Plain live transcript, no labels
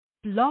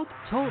Blog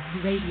Talk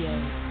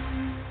Radio.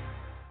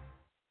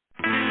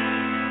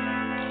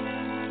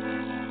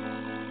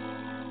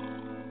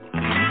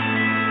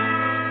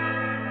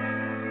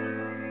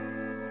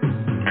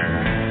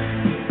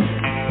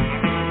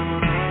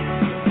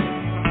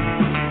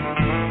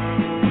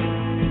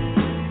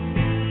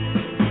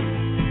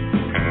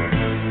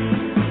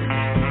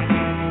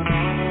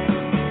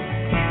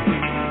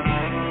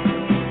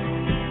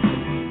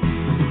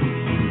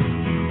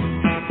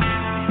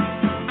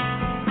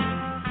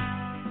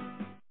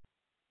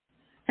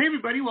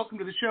 Welcome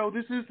to the show.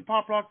 This is the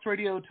Pop Rocks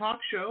Radio Talk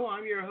Show.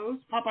 I'm your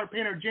host, pop art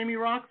painter Jamie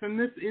Rocks, and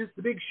this is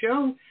the big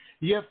show.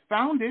 You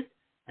found it.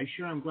 I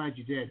sure am glad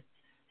you did.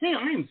 Hey,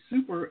 I am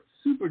super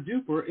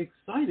duper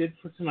excited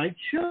for tonight's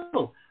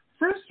show.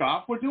 First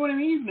off, we're doing an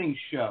evening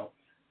show.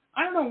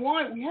 I don't know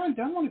why we haven't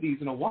done one of these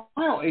in a while.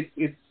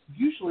 It's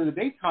usually the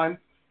daytime,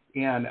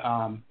 and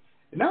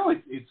no,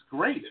 it's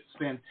great. It's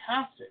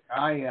fantastic.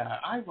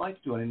 I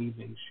like doing an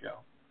evening show.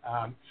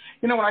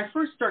 When I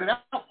first started out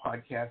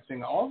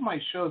podcasting, all of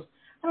my shows,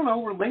 I don't know,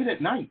 were late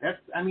at night.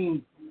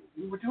 We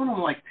were doing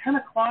them like 10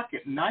 o'clock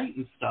at night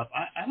and stuff.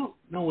 I don't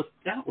know what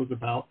that was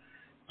about,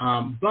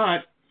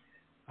 but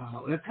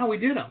that's how we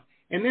did them.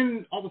 And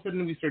then all of a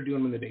sudden we started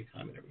doing them in the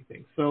daytime and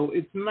everything. So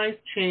it's a nice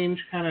change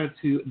kind of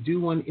to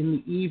do one in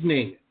the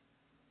evening.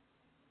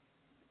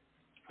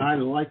 I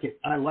like it.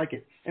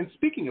 And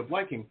speaking of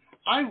liking,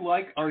 I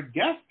like our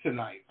guest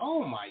tonight.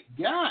 Oh, my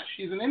gosh.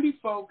 She's an indie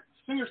folk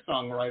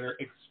singer-songwriter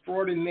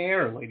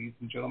extraordinaire, ladies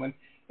and gentlemen.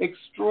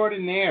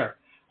 Extraordinaire.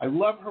 I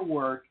love her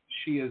work.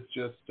 She is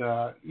just,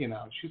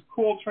 she's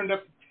cool, turned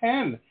up to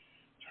 10.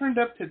 Turned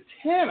up to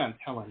 10, I'm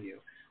telling you.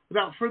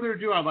 Without further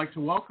ado, I'd like to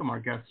welcome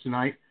our guest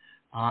tonight,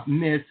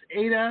 Miss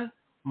Ada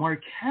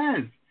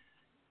Marques.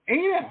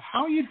 Ada,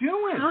 how are you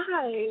doing?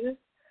 Hi.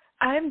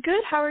 I'm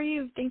good. How are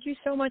you? Thank you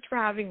so much for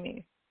having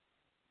me.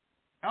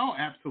 Oh,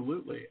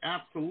 absolutely.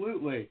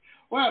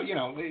 Well,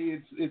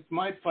 it's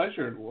my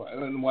pleasure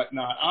and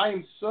whatnot. I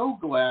am so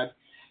glad.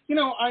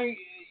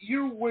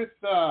 You're with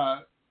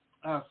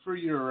for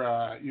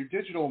your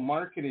digital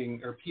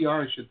marketing or PR,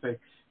 I should say.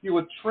 You're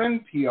with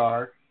Trend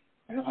PR.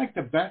 They're like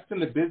the best in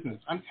the business.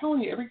 I'm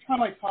telling you, every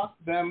time I talk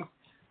to them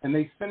and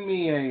they send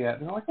me they're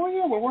like, oh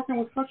yeah, we're working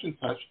with such and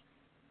such.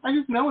 I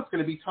just know it's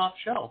going to be top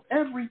shelf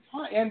every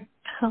time. And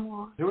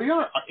here we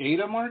are.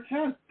 Ada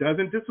Marques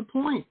doesn't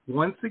disappoint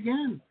once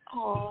again.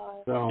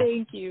 Oh, so,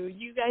 thank you.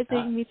 You guys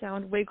make me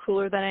sound way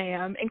cooler than I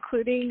am,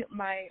 including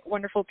my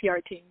wonderful PR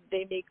team.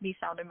 They make me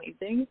sound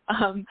amazing.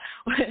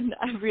 When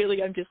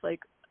I'm just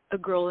like a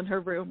girl in her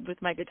room with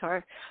my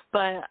guitar.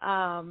 But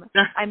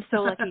I'm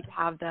so lucky to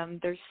have them.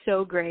 They're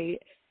so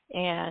great.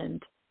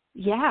 And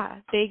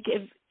yeah, they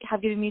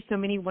have given me so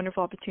many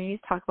wonderful opportunities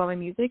to talk about my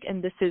music,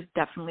 and this is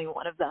definitely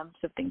one of them.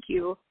 So thank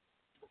you.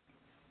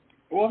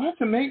 Well,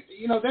 that's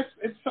amazing.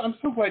 I'm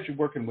so glad you're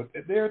working with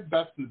it. They're the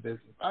best in the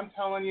business. I'm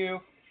telling you,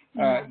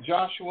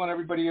 Joshua and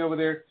everybody over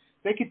there,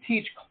 they could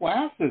teach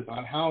classes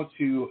on how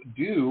to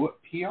do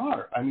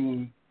PR. I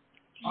am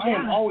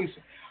always.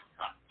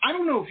 I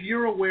don't know if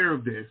you're aware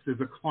of this as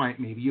a client.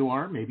 Maybe you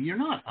are, maybe you're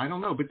not. I don't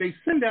know. But they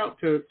send out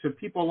to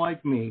people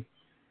like me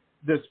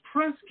this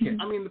press kit.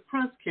 Mm-hmm. The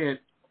press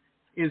kit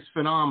is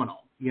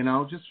phenomenal,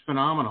 just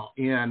phenomenal.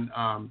 And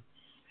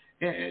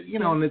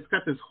and it's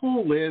got this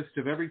whole list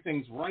of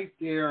everything's right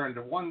there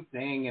under one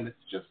thing, and it's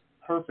just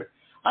perfect.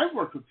 I've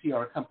worked with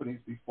PR companies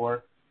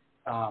before,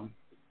 not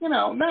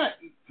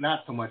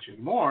so much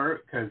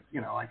anymore because,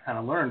 I kind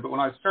of learned. But when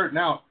I was starting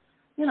out,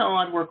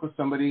 I'd work with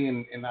somebody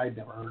and I'd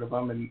never heard of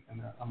them. And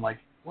I'm like,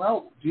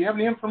 well, do you have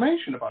any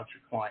information about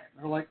your client?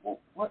 And they're like, well,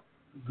 what?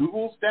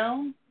 Google's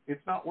down?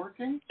 It's not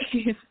working?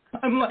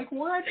 I'm like,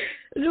 what?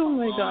 Oh,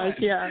 my gosh,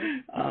 yeah.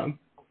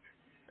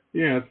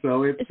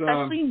 So it's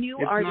especially new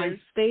it's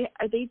artists. Nice.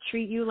 They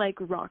treat you like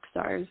rock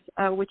stars,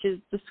 which is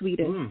the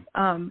sweetest.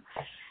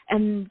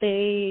 And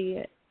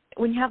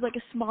when you have like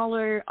a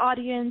smaller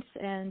audience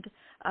and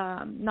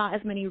not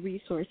as many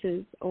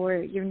resources, or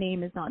your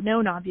name is not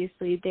known,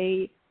 obviously,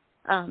 they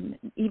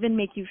even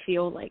make you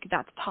feel like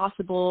that's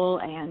possible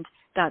and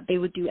that they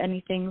would do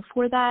anything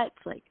for that,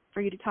 like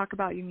for you to talk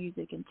about your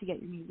music and to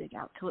get your music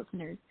out to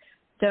listeners.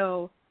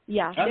 So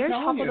yeah, they're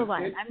top of the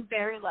line. I'm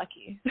very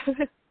lucky.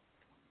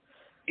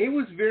 It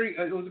was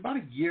about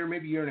a year,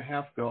 maybe a year and a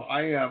half ago.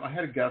 I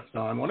had a guest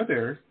on, one of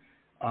their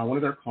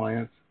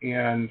clients,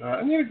 and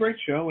we had a great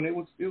show, and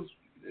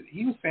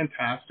he was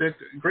fantastic,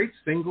 great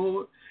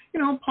single,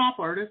 pop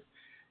artist.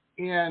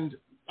 And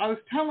I was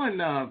telling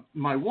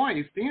my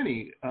wife,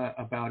 Danny,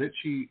 about it.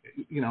 She,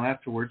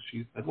 afterwards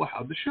she said, well,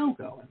 how'd the show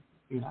go? And,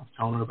 I was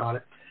telling her about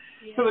it.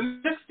 Yeah. So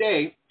the next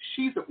day,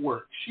 she's at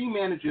work. She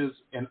manages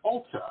an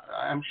Ulta.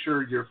 I'm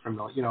sure you're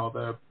familiar,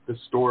 the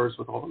stores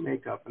with all the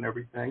makeup and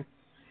everything.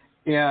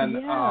 And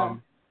so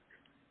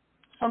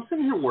I'm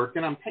sitting here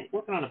working. I'm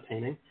working on a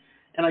painting,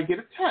 and I get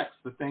a text.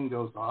 The thing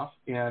goes off,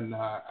 and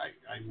I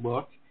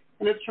look,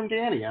 and it's from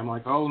Danny. I'm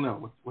like, oh,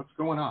 no, what's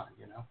going on,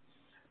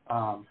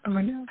 Oh,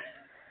 my God.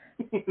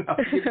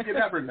 You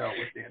never know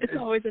with Danny. It's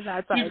always a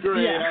bad side. She's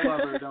great. Yeah. I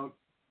love her.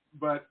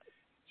 But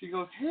she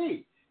goes,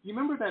 hey, you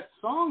remember that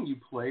song you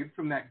played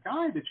from that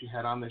guy that you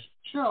had on the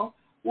show?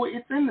 Well,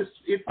 it's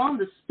on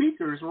the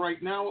speakers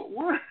right now at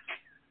work.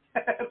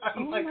 And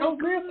I'm like, oh,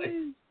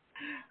 really?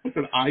 I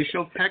said, I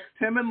shall text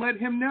him and let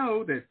him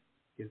know that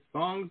his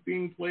song's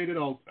being played at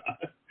Ulta.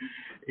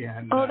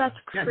 And that's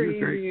crazy. Yeah, he was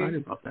very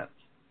excited about that.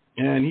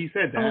 And he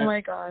said that. Oh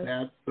my God.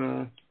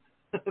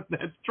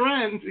 That's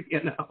trend,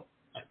 you know.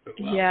 I said,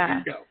 well,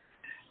 yeah.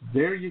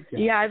 There you go.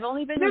 Yeah, I've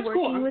only been working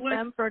cool. with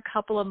them for a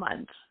couple of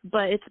months,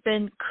 but it's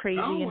been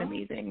crazy and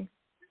amazing.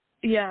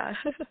 Yeah.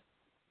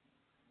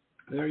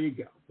 There you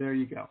go.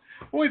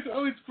 Oh,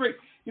 it's great.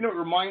 You know, it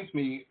reminds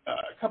me,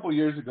 a couple of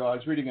years ago, I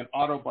was reading an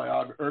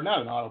autobiography, or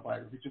not an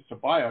autobiography, just a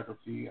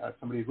biography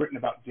somebody had written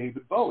about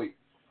David Bowie.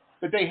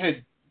 But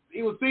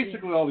it was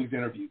basically all these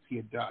interviews he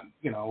had done,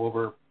 you know,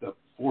 over the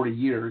 40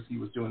 years he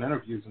was doing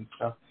interviews and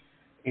stuff.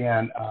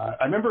 And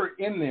I remember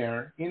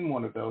in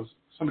one of those,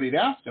 somebody had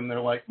asked him, they're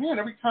like, man,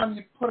 every time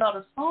you put out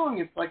a song,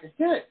 it's like a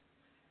hit.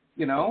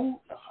 You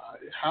know,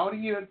 how do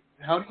you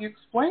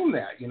explain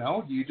that? You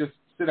know, do you just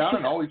sit down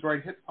and always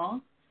write hit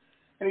songs?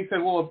 And he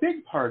said, well, a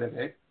big part of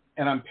it,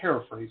 and I'm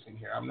paraphrasing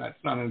here,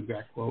 it's not an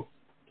exact quote,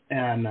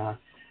 and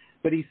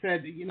but he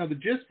said, you know, the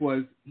gist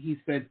was, he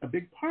said, a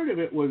big part of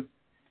it was,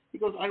 he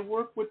goes, I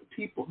work with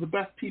the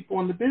best people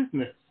in the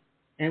business.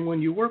 And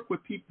when you work with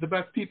the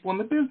best people in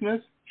the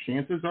business,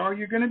 chances are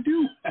you're going to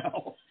do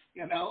well.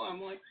 You know,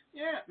 I'm like,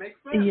 yeah, it makes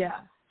sense. Yeah.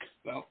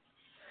 So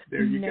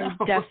there you go.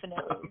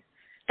 Definitely.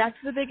 That's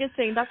the biggest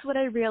thing. That's what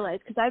I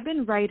realized, because I've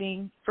been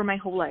writing for my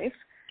whole life,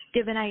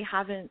 given I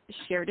haven't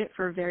shared it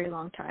for a very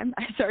long time.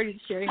 I started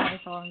sharing my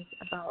songs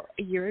about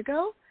a year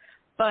ago.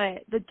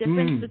 But the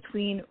difference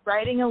between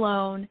writing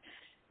alone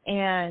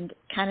and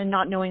kind of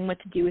not knowing what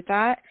to do with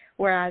that,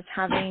 whereas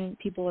having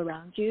people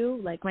around you,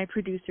 like my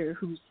producer,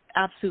 who's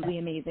absolutely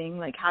amazing,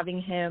 like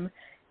having him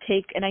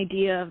take an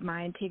idea of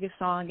mine, take a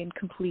song, and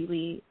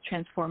completely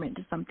transform it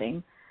into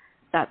something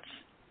that's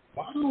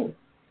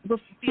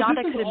beyond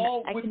I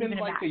couldn't even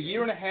like imagine. A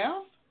year and a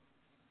half?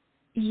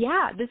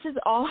 Yeah, this is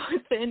all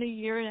within a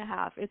year and a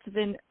half. It's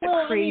been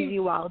a crazy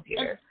wild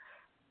year.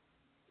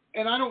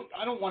 And I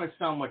don't want to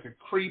sound like a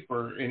creep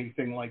or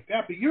anything like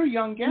that, but you're a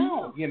young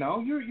gal, you know.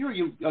 You're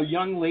a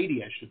young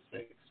lady, I should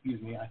say.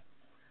 Excuse me.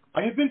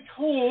 I have been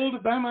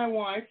told by my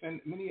wife and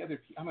many other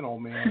people, I'm an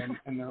old man,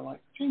 and they're like,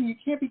 Jamie, you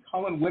can't be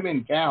calling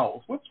women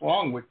gals. What's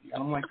wrong with you?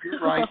 And I'm like, you're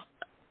right.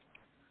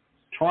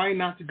 Try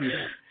not to do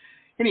that.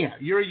 Anyhow,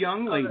 you're a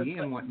young lady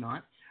and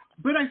whatnot.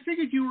 But I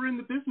figured you were in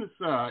the business,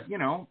 you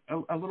know,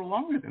 a little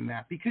longer than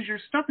that, because your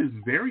stuff is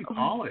very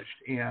polished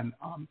and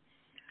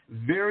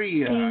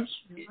very,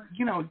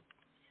 you know,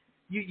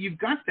 you've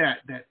got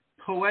that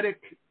poetic,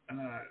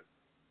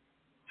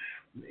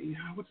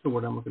 what's the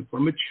word I'm looking for?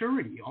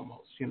 Maturity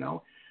almost, you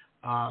know.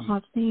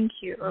 Thank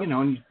you. You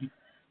know, and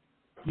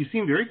you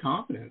seem very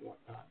confident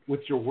with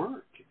your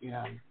work,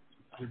 and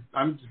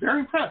I'm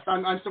very impressed.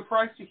 I'm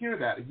surprised to hear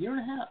that. A year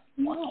and a half.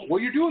 Wow. Well,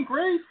 you're doing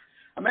great.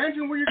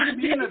 Imagine where you're going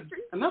to be in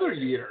another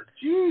year.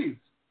 Jeez.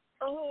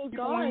 Oh,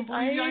 People God. won't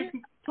believe I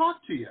can talk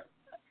to you.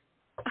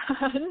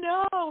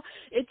 No,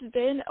 it's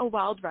been a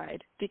wild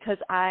ride because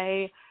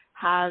I'm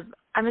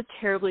a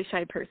terribly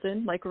shy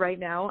person. Like right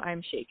now,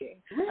 I'm shaking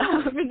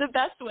in the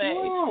best way.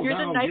 You're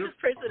the nicest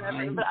person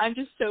ever, but I'm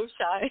just so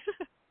shy.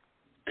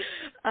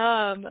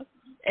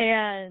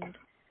 And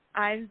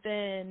I've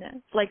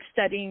been like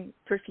studying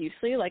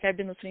profusely. Like I've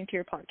been listening to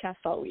your podcast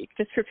all week,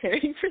 just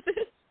preparing for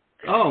this.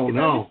 Oh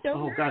no!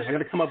 Gosh, I got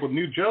to come up with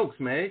new jokes,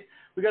 May.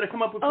 We got to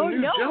come up with some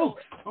new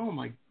jokes. Oh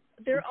my.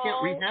 They're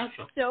all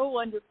so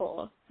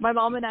wonderful. My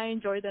mom and I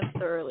enjoy them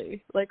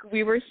thoroughly. Like,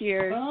 we were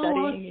here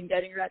studying and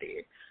getting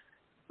ready.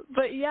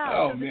 But,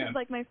 yeah, this is,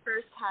 like, my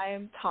first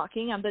time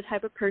talking. I'm the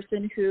type of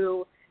person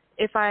who,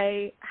 if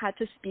I had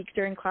to speak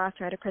during class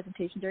or had a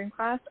presentation during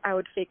class, I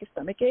would fake a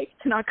stomachache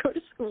to not go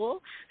to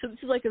school. So this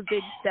is, like, a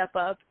big step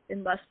up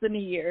in less than a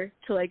year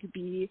to, like,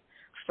 be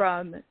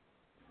from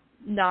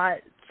not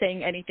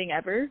saying anything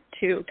ever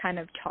to kind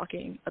of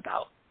talking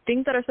about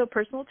things that are so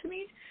personal to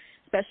me,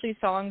 especially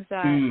songs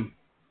that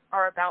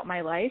are about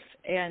my life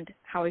and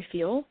how I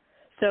feel.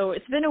 So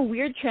it's been a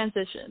weird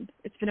transition.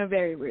 It's been a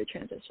very weird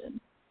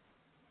transition.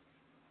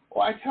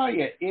 Well, I tell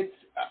you, it's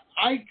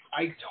I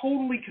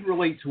totally can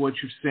relate to what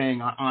you're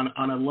saying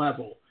on a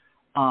level,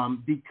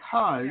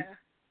 because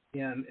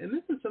and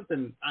this is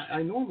something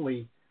I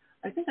normally,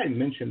 I think I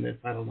mentioned this,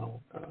 I don't know,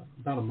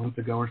 about a month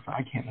ago or so.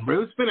 I can't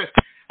remember.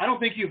 I don't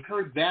think you've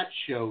heard that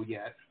show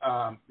yet,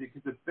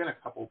 because it's been a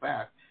couple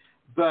back.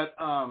 But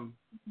I'm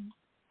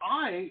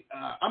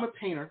a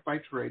painter by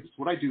trade. It's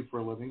what I do for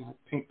a living. I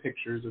paint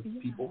pictures of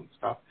people and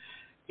stuff.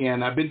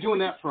 And I've been doing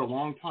that for a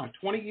long time,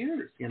 20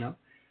 years, you know.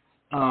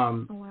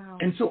 Wow.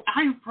 And so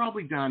I've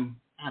probably done,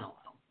 I don't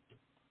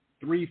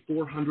know,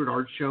 300-400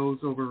 art shows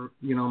over,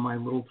 you know, my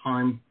little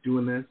time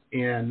doing this.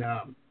 And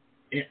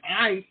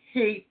I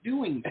hate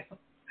doing that.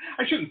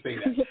 I shouldn't say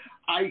that.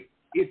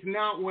 It's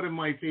not one of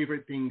my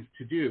favorite things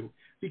to do,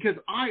 because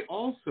I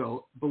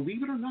also,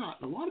 believe it or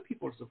not, a lot of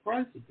people are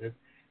surprised at this,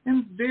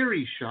 am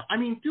very shy. I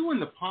mean, doing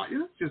the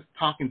it's just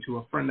talking to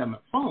a friend on the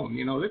phone.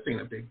 This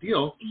ain't a big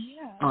deal.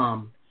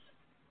 Yeah.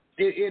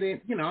 It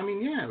ain't, I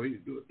mean, yeah,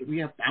 we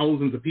have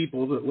thousands of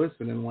people that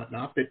listen and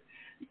whatnot, but,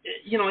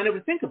 I never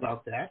think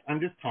about that. I'm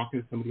just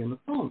talking to somebody on the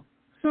phone.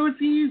 So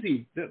it's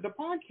easy. The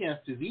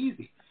podcast is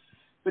easy.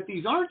 But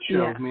these art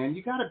shows, man,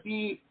 you got to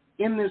be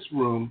in this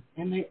room,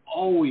 and they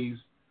always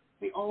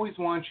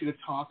want you to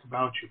talk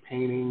about your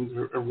paintings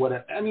or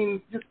whatever. I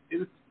mean,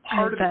 it's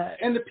part of it.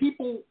 And the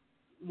people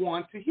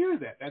want to hear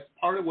that. That's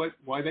part of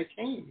why they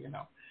came,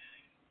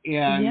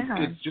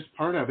 And it's just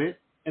part of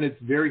it, and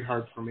it's very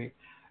hard for me.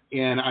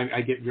 And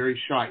I get very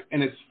shy.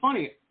 And it's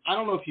funny, I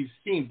don't know if you've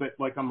seen, but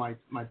like on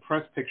my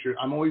press picture,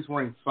 I'm always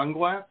wearing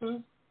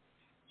sunglasses.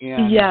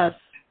 And, yes.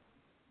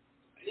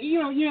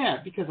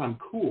 Because I'm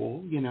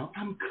cool,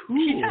 I'm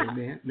cool,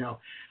 man. No.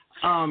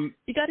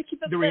 You got to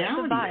keep up the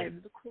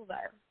vibe, the cool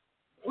vibe.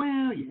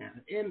 Well, yeah.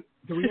 And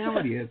the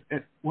reality is,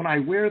 when I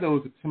wear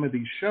those at some of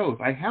these shows,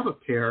 I have a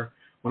pair,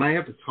 when I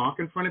have to talk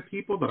in front of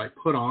people, that I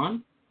put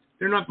on.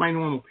 They're not my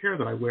normal pair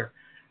that I wear.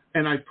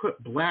 And I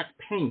put black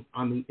paint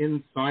on the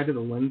inside of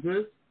the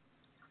lenses,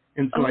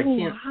 and so I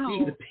can't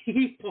see the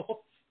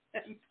people.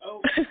 And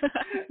so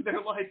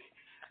they're like,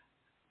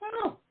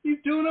 "Oh, he's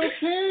doing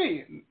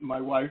okay." And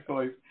my wife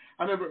always.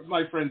 I remember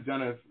my friend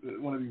Dennis,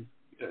 one of these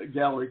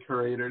gallery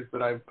curators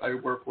that I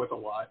work with a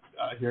lot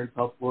here in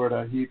South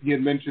Florida. He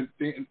had mentioned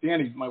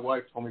Danny. My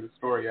wife told me the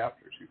story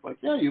after. She's like,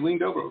 "Yeah, you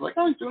leaned over." I was like,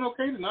 "Oh, he's doing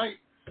okay tonight."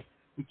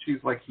 And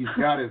she's like, "He's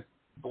got his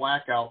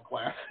blackout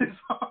glasses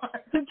on."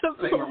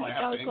 They were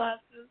laughing.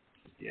 Glasses.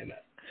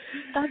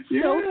 That's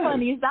yeah. so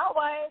funny. Is that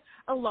why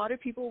a lot of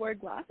people wear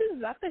glasses?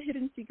 Is that the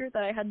hidden secret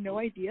that I had no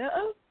idea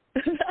of?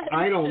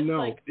 I don't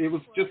know. It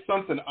was just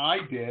something I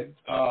did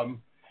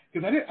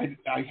because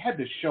I had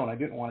this show and I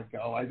didn't want to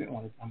go.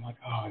 I'm like,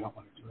 I don't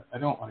want to do it. I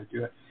don't want to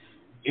do it.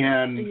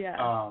 And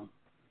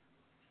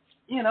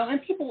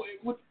and people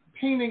with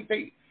painting,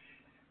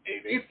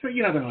 it's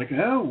they're like,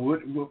 "Oh,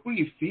 what were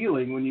you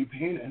feeling when you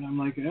painted?" And I'm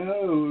like,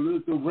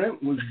 "Oh, the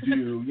rent was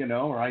due,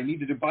 or I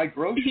needed to buy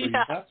groceries."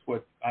 Yeah. That's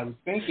what I was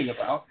thinking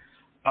about.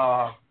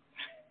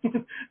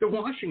 The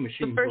washing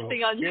machine the first broke.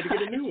 thing on You had to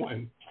get a new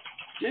one.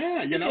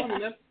 Yeah, I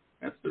mean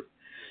that's the.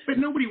 But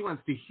nobody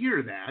wants to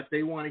hear that.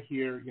 They want to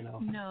hear,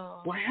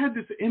 No. Well, I had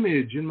this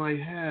image in my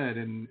head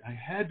and I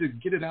had to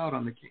get it out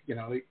on the,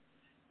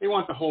 they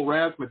want the whole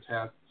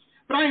razzmatazz.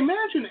 But I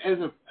imagine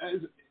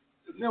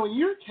now, in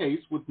your case,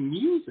 with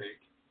music,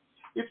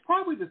 it's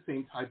probably the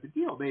same type of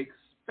deal. They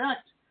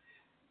expect,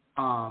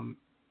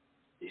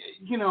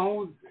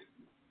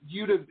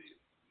 you to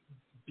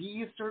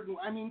be a certain.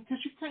 I mean, because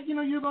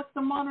you're like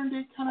the modern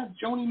day kind of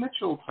Joni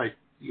Mitchell type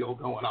deal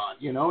going on.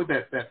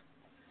 That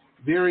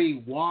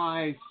very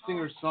wise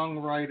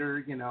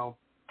singer-songwriter.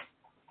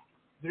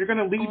 They're going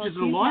to lead you to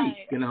the light.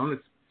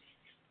 It's.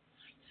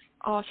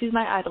 Oh, she's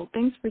my idol.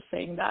 Thanks for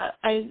saying that.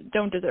 I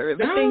don't deserve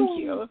it, but thank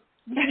you.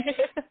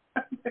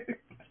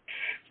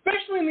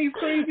 Especially in these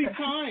crazy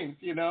times,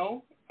 they're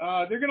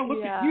going to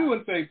look at you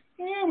and say,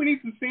 "Yeah, we need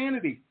some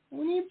sanity.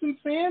 We need some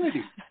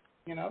sanity."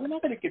 They're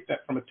not going to get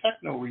that from a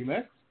techno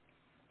remix.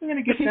 They're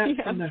going to get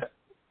that from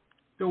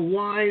the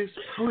wise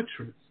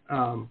poetry.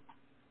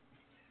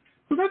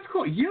 So that's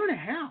cool. 1.5 years.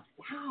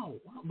 Wow.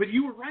 But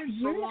you were writing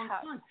for a long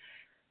time.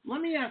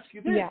 Let me ask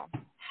you this: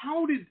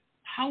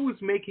 how was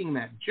making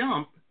that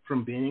jump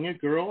from being a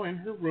girl in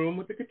her room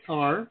with a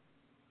guitar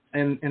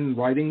and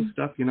writing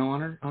stuff,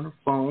 on her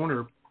phone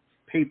or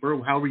paper,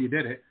 however you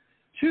did it,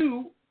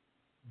 to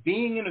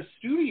being in a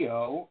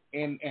studio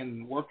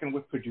and working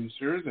with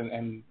producers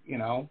and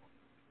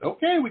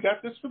okay, we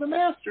got this for the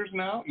masters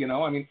now,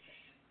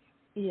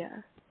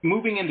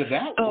 moving into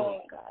that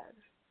world. Oh, God.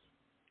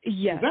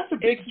 Yes. That's a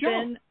big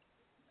jump.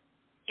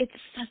 It's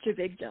such a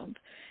big jump.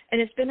 And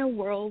it's been a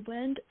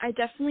whirlwind. I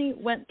definitely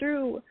went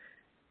through,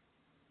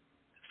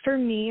 for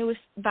me, it was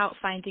about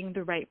finding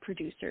the right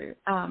producer.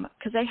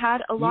 Because I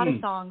had a lot of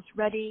songs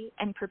ready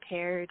and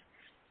prepared.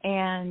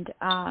 And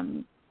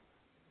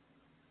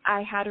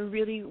I had a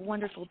really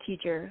wonderful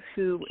teacher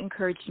who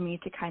encouraged me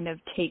to kind of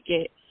take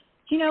it,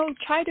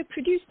 try to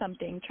produce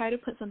something, try to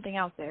put something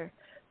out there.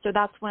 So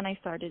that's when I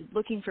started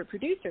looking for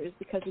producers,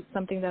 because it's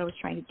something that I was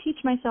trying to teach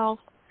myself,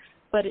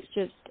 but it's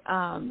just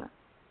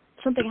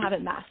something I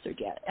haven't mastered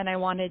yet. And I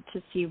wanted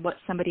to see what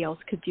somebody else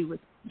could do with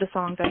the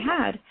songs I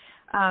had.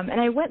 And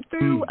I went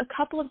through a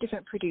couple of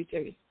different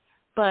producers,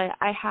 but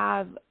I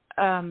have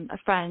a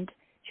friend.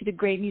 She's a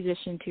great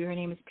musician too. Her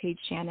name is Paige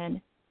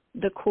Shannon,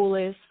 the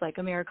coolest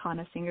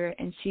Americana singer,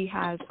 and she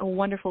has a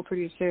wonderful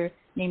producer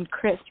named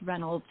Chris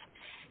Reynolds.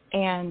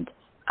 And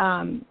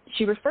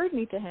she referred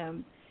me to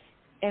him,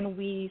 and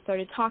we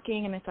started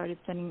talking, and I started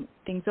sending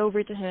things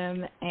over to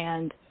him,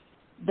 and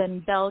then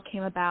Belle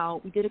came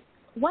about. We did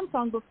one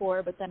song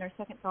before, but then our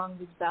second song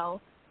was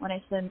Belle. When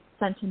I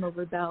sent him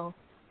over Belle,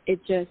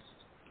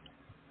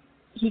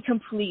 he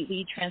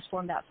completely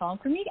transformed that song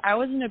for me. I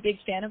wasn't a big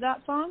fan of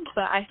that song,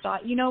 but I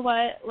thought, you know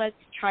what, let's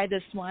try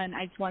this one.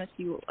 I just want to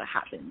see what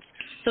happens.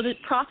 So the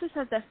process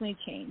has definitely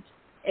changed.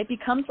 It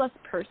becomes less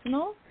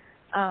personal,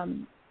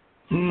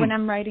 when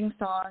I'm writing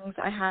songs,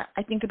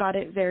 I think about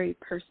it very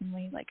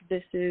personally. Like,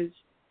 this is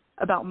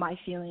about my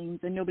feelings,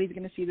 and nobody's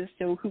going to see this,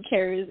 so who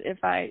cares if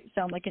I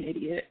sound like an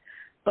idiot?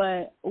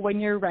 But when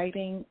you're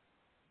writing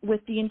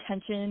with the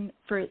intention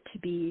for it to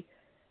be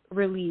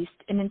released,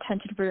 an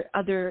intention for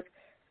other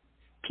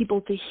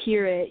people to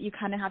hear it, you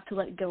kind of have to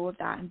let go of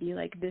that and be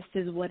like, this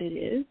is what it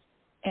is.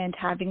 And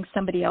having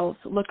somebody else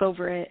look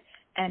over it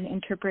and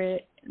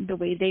interpret the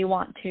way they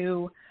want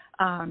to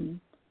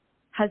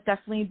has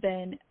definitely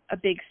been a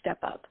big step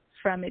up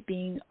from it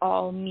being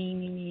all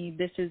me,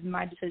 this is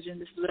my decision,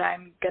 this is what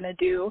I'm going to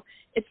do.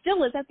 It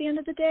still is at the end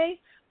of the day,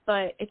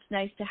 but it's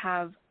nice to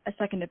have a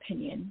second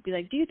opinion. Be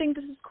like, do you think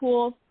this is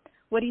cool?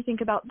 What do you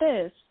think about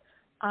this?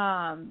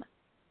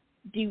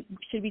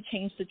 Should we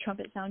change the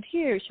trumpet sound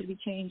here? Should we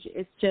change?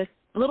 It's just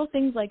little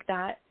things like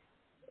that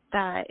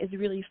is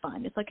really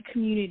fun. It's like a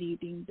community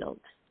being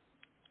built.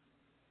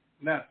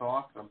 That's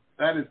awesome.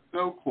 That is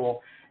so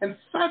cool. And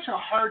such a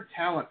hard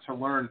talent to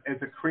learn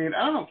as a creator.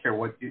 I don't care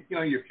what, if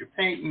you're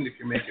painting, if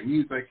you're making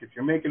music, if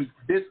you're making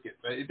biscuits,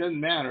 it doesn't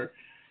matter.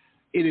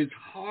 It is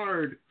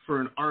hard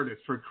for an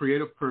artist, for a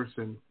creative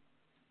person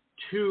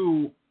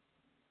to,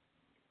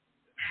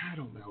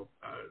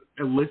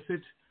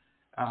 elicit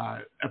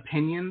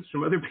opinions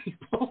from other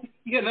people.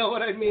 You know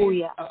what I mean? Oh,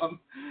 yeah.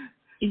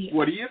 Yeah.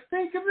 What do you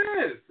think of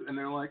this? And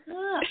they're like,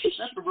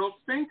 that's a real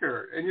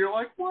stinker. And you're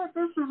like, what?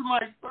 This is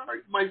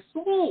my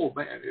soul,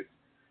 man. It's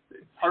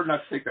hard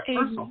not to take that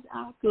personal.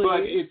 Exactly.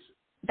 But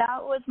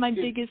that was my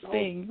biggest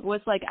thing,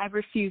 was like, I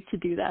refuse to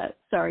do that.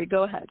 Sorry,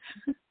 go ahead.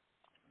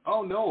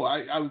 Oh, no,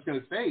 I was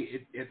going to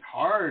say, it's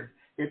hard.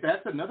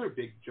 That's another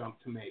big jump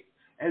to make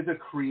as a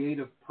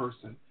creative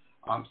person,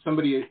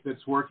 somebody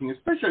that's working,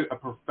 especially a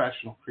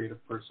professional creative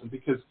person,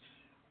 because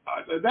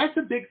that's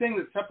a big thing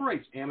that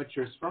separates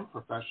amateurs from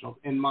professionals,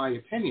 in my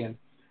opinion,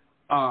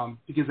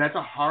 because that's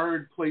a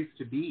hard place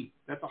to be.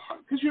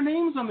 Because your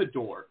name's on the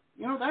door.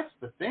 That's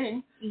the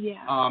thing.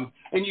 Yeah.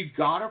 And you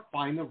got to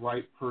find the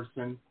right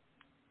person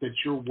that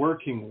you're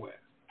working with.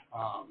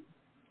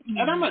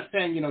 And I'm not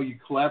saying, you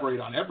collaborate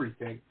on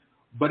everything,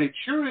 but it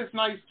sure is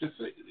nice to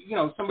see,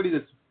 somebody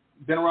that's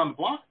been around the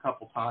block a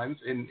couple times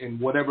in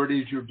whatever it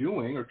is you're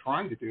doing or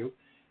trying to do.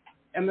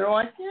 And they're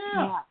like,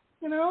 yeah.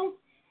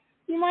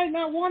 You might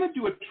not want to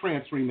do a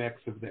trance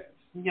remix of this,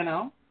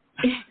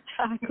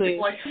 Exactly.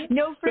 Like,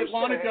 no, for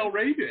Lana sure. Del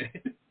Rey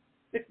did.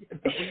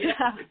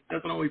 Yeah. It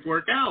doesn't always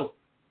work out.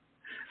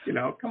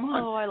 Come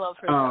on. Oh, I love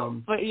her.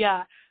 But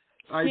yeah,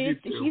 I do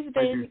too. She's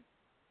been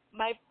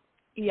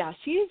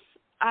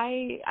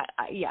I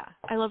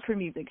love her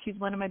music. She's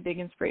one of my big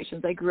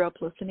inspirations. I grew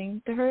up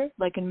listening to her,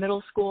 like in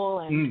middle school,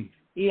 and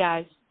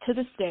to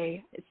this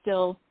day, it's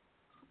still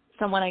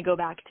someone I go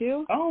back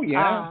to. Oh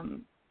yeah.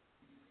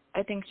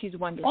 I think she's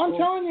wonderful. I'm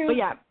telling you. But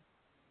yeah.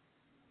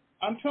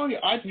 I'm telling you,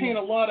 I paint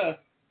a lot of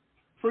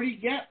pretty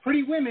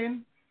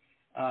women,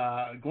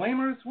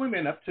 glamorous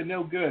women up to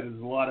no good.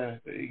 There's a lot of,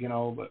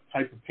 the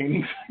type of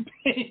paintings I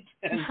paint.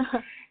 And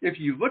if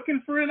you're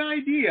looking for an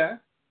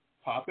idea,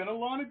 pop in a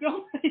Lana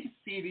Del Rey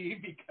CD,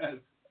 because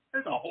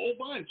there's a whole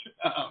bunch.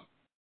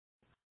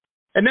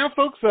 And now,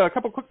 folks, a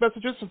couple quick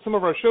messages from some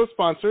of our show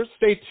sponsors.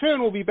 Stay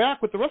tuned. We'll be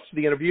back with the rest of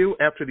the interview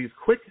after these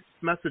quick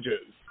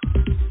messages.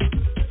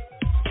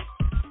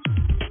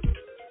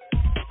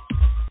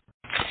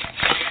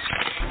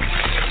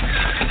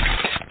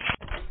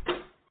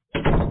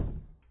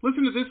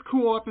 Listen to this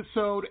cool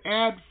episode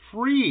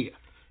ad-free.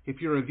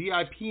 If you're a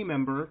VIP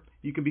member,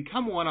 you can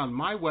become one on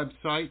my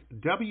website,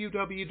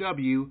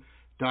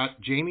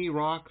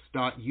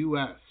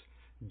 www.jamierocks.us,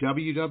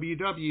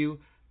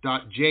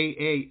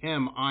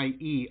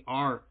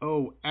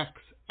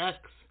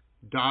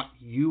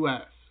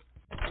 www.jamieroxx.us.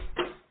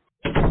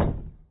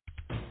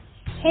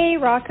 Hey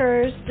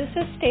rockers, this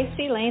is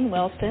Stacey Lane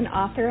Wilson,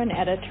 author and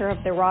editor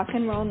of the Rock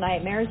and Roll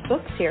Nightmares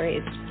book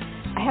series.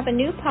 I have a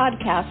new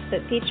podcast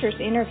that features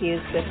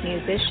interviews with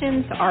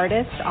musicians,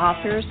 artists,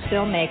 authors,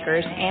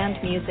 filmmakers,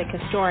 and music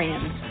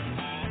historians.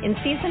 In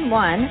Season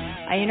 1,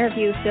 I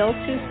interview Phil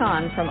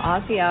Soussan from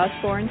Ozzy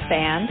Osbourne's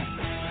band,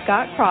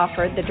 Scott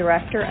Crawford, the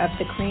director of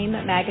the Cream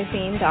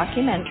magazine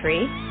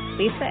documentary,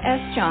 Lisa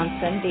S.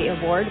 Johnson, the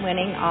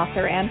award-winning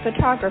author and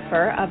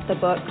photographer of the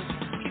books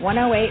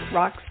 108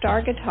 Rockstar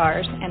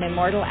Guitars and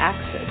Immortal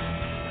Axes,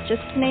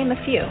 just to name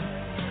a few.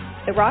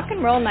 The Rock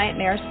and Roll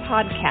Nightmares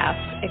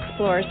podcast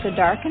explores the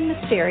dark and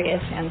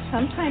mysterious and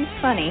sometimes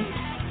funny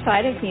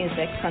side of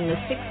music from the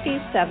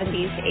 60s,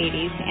 70s,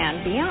 80s,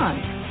 and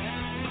beyond.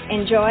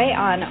 Enjoy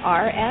on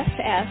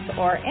RSS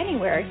or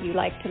anywhere you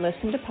like to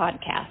listen to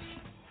podcasts.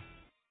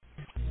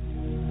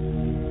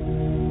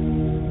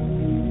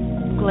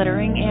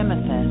 Glittering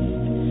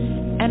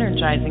amethyst,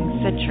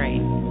 energizing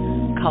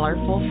citrine,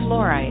 colorful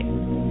fluorite,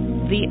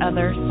 the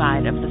other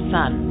side of the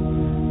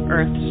sun,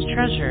 Earth's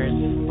treasures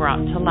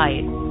brought to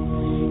light.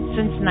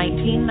 Since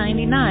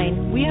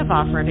 1999, we have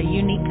offered a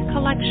unique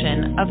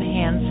collection of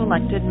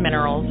hand-selected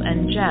minerals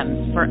and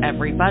gems for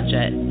every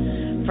budget,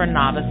 for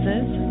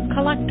novices,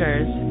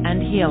 collectors,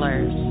 and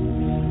healers.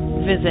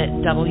 Visit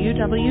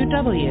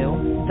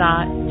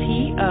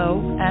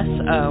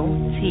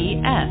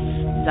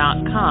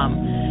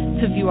www.tosots.com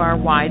to view our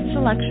wide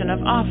selection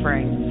of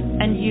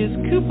offerings and use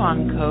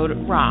coupon code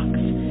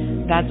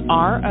ROXX, that's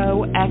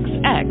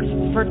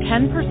ROXX, for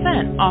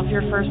 10% off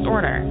your first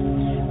order.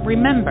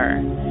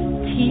 Remember,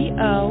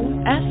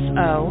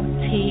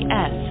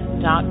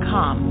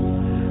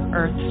 TOSOTS.com,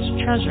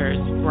 Earth's treasures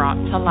brought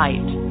to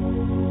light.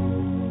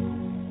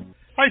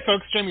 Hi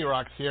folks, Jamie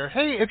Roxx here.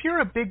 Hey, if you're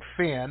a big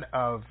fan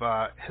of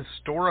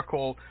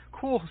cool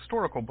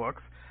historical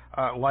books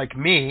like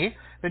me,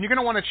 then you're going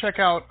to want to check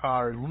out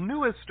our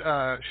newest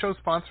show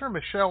sponsor,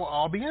 Michelle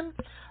Albion.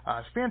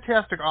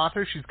 Fantastic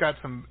author. She's got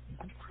some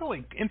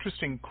really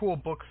interesting, cool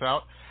books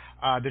out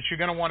that you're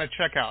going to want to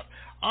check out.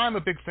 I'm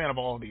a big fan of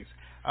all of these.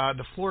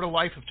 The Florida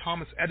Life of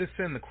Thomas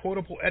Edison, the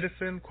Quotable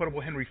Edison, Quotable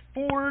Henry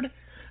Ford,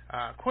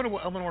 Quotable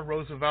Eleanor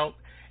Roosevelt,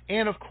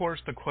 and of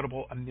course the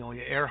Quotable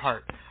Amelia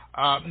Earhart.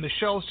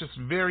 Michelle's just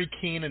very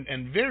keen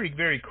and very,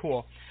 very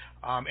cool,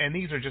 and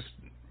these are just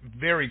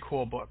very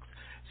cool books.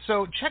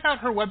 So check out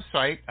her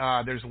website.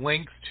 There's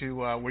links to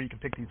where you can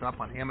pick these up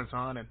on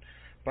Amazon and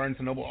Barnes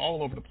 & Noble,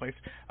 all over the place.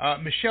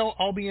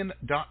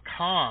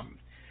 MichelleAlbion.com,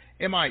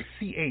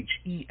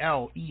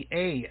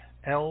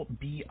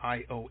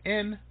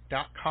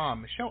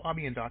 MichelleAlbion.com,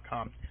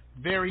 MichelleAlbion.com.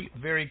 Very,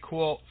 very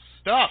cool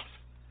stuff.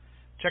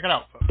 Check it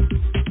out, folks.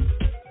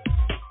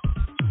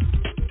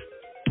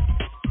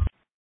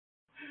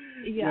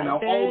 Yeah, you know,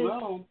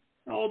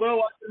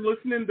 although I've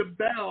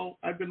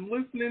been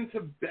listening to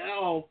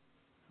Belle.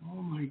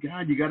 Oh my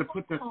God, you got to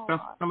put that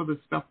stuff, some of this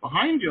stuff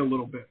behind you a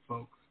little bit,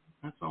 folks.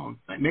 That's all I'm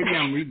saying. Maybe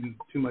I'm reading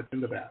too much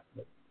into that.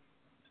 But,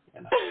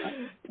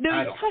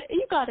 no,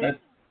 you got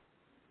it.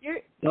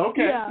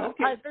 Okay.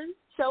 There's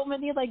so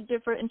many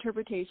different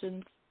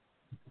interpretations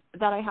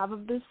that I have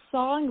of this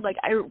song.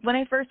 When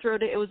I first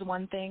wrote it, it was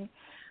one thing,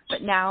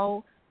 but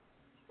now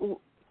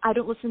I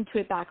don't listen to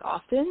it back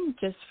often,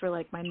 just for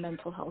my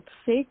mental health's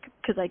sake,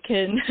 because I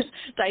can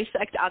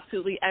dissect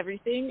absolutely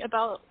everything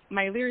about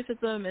my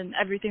lyricism and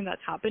everything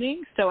that's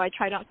happening. So I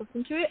try not to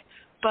listen to it,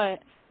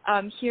 but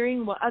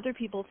hearing what other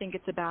people think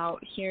it's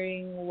about,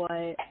 hearing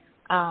what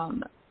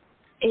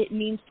it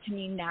means to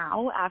me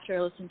now after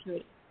I listen to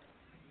it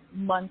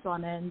months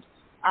on end,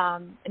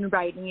 and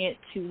writing it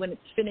to when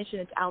it's finished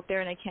and it's out there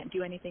and I can't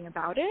do anything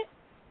about it,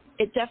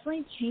 it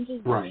definitely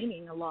changes the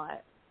meaning a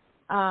lot.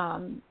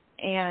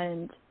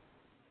 And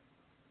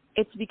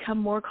it's become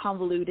more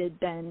convoluted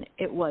than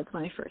it was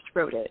when I first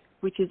wrote it,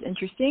 which is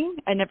interesting.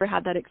 I never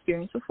had that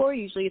experience before.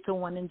 Usually it's a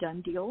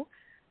one-and-done deal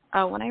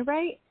when I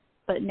write,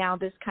 but now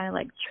this kind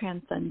of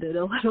transcended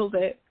a little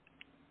bit.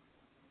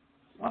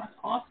 That's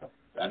awesome.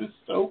 That is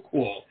so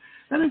cool.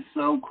 Let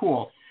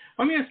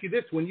me ask you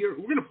this. We're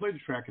going to play the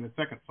track in a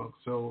second, folks,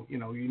 so you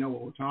know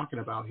what we're talking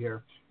about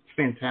here. It's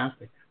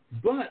fantastic.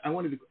 But I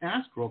wanted to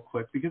ask real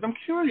quick because I'm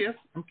curious.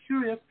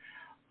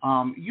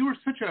 You are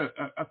such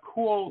a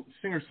cool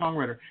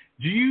singer-songwriter.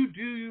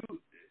 Is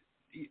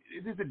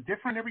it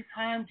different every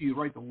time? Do you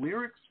write the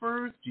lyrics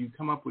first? Do you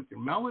come up with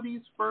your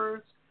melodies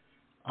first?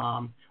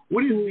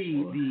 What is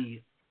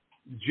the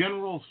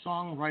general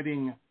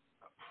songwriting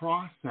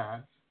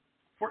process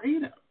for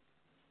Ada?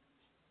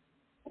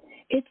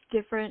 It's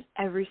different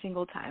every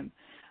single time,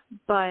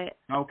 but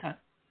okay.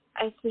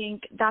 I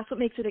think that's what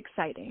makes it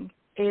exciting,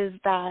 is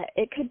that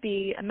it could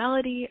be a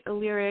melody, a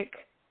lyric.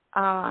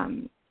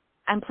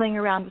 I'm playing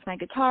around with my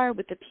guitar,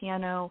 with the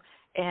piano,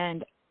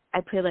 and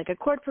I play a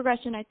chord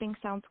progression I think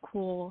sounds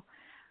cool.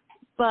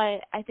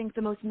 But I think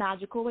the most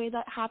magical way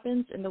that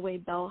happens, and the way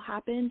Belle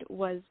happened,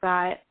 was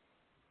that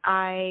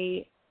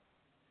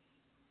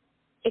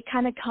it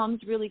kind of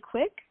comes really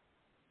quick,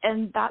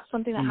 and that's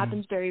something that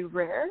happens very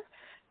rare.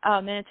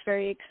 And it's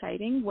very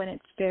exciting when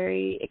it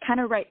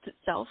kind of writes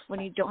itself when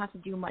you don't have to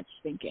do much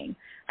thinking.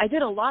 I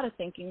did a lot of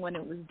thinking when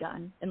it was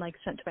done and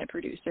sent to my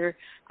producer.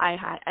 I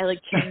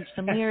changed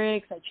some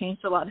lyrics, I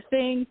changed a lot of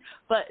things,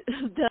 but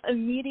the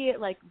immediate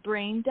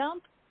brain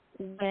dump,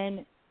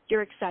 when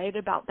you're excited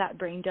about that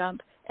brain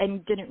dump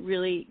and didn't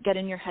really get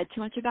in your head too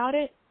much about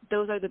it,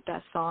 those are the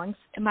best songs,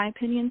 in my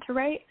opinion, to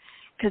write,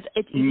 because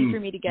it's easy for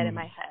me to get in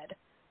my head.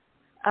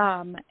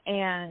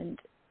 And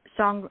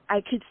I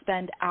could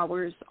spend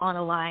hours on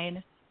a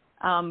line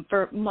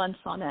for months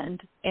on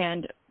end,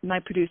 and my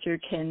producer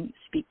can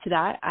speak to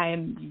that.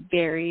 I'm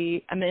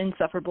an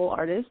insufferable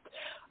artist,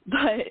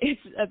 but it's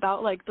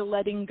about the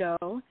letting go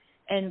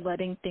and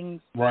letting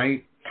things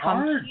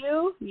come to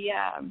you.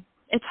 Yeah,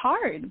 it's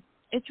hard.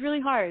 It's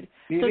really hard.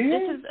 This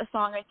is a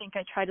song I think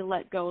I try to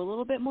let go a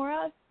little bit more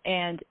of,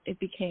 and it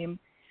became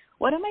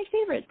one of my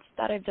favorites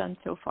that I've done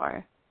so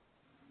far.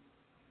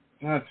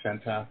 That's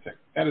fantastic.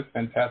 That is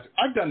fantastic.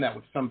 I've done that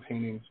with some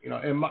paintings,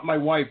 and my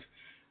wife.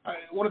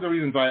 One of the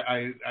reasons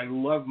I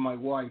love my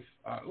wife.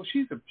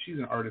 She's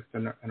an artist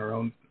in her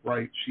own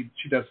right. She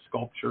does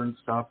sculpture and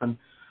stuff,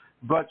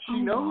 but she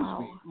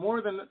knows me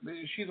more than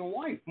she's a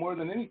wife more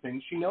than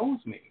anything. She knows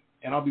me,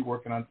 and I'll be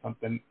working on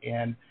something,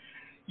 and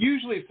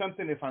usually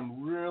if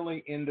I'm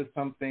really into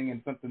something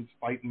and something's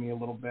fighting me a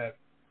little bit,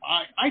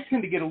 I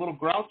tend to get a little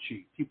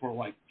grouchy. People are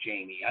like,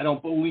 Jamie, I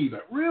don't believe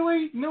it.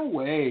 Really? No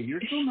way.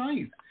 You're so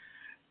nice.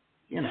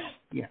 You know,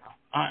 yeah.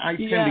 I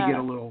tend to get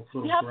a little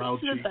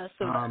grouchy. The best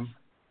of us.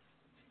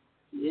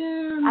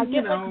 Yeah, I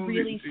get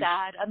really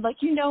sad. I'm like,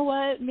 you know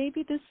what?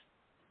 Maybe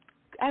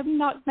I'm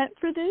not meant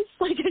for this.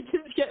 Like, I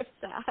just get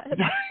sad.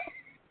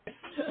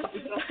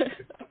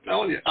 I'm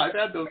telling you, I've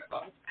had those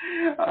thoughts.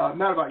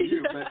 Not about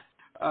you,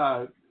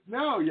 but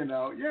no, you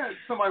know, yeah.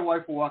 So my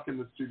wife will walk in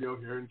the studio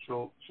here, and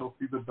she'll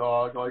see the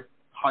dog like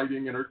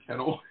hiding in her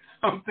kennel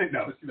or something.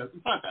 No, she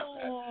doesn't. Not that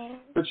bad.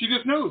 But she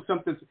just knows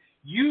something's.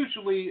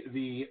 Usually,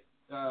 the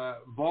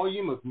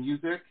volume of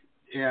music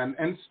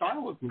and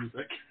style of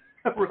music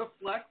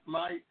reflects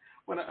my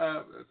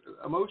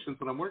emotions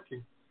when I'm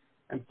working.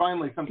 And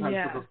finally, sometimes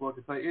with this book,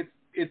 it's like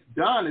it's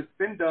done. It's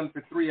been done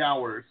for 3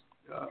 hours.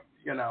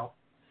 You know,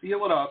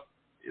 seal it up.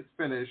 It's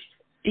finished.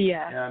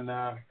 Yeah.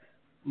 And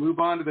move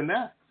on to the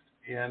next.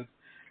 And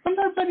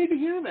sometimes I need to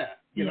hear that.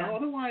 You know,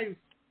 otherwise,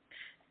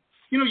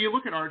 you know, you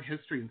look at art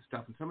history and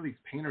stuff, and some of these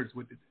painters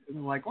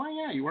they're like, well,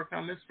 yeah, you worked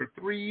on this for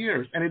 3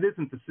 years, and it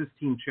isn't the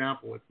Sistine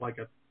Chapel. It's like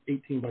a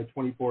 18 by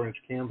 24 inch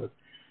canvas.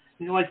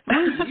 And you're like,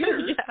 3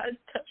 years?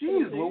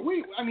 Jeez, well,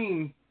 I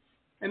mean,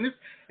 and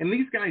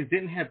these guys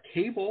didn't have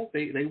cable.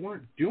 They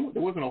weren't doing.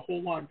 There wasn't a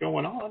whole lot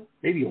going on.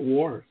 Maybe a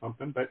war or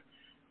something, but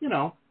you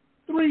know,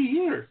 3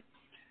 years.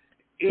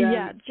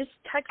 And just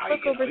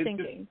textbook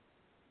overthinking.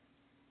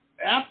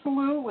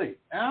 Absolutely.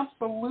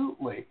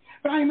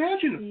 But I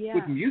imagine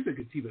with music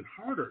it's even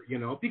harder, you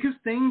know, because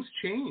things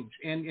change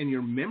and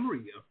your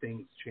memory of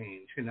things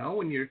change, you know,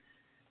 when you're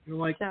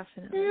like,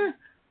 definitely.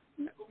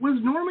 Was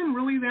Norman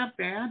really that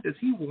bad? Does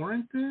he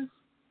warrant this?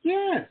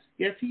 Yes,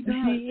 he does.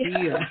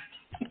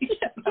 He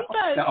does.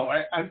 No,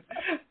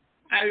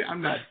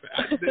 I'm not.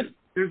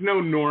 There's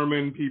no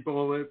Norman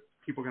people that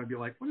people are going to be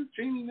like, what does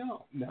Jamie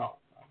know? No,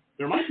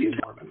 there might be a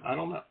Norman. I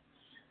don't know.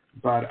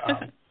 But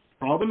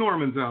for all the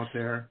Normans out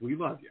there, we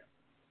love you.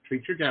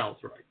 Treat your gals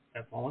right.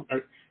 That's all.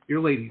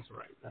 Your ladies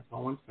right. That's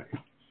all I'm saying.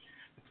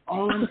 That's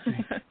all I'm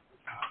saying.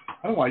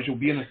 Otherwise, you'll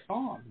be in a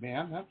song,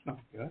 man. That's not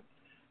good.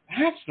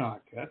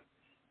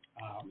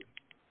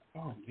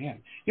 Oh,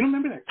 man. You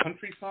remember that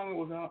country song that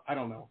was out, I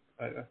don't know,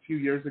 a few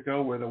years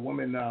ago where the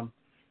woman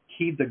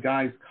keyed the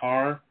guy's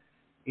car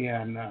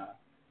and,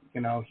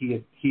 you know, he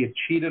had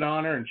cheated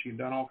on her and she had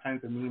done all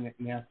kinds of mean,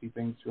 nasty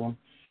things to him.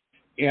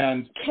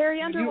 And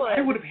Carrie Underwood.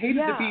 I would have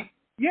hated to be,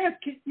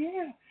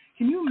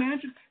 Can you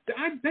imagine?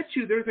 I bet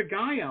you there's a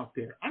guy out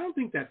there. I don't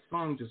think that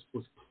song just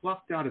was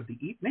plucked out of the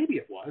ether. Maybe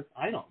it was.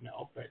 I don't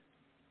know. But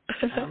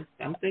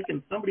I'm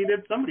thinking somebody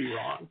did somebody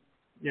wrong,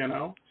 you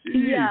know?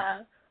 Jeez.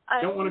 Yeah.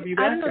 I don't want to be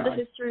that guy. I don't know the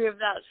history of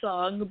that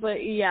song, but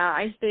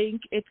I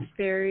think it's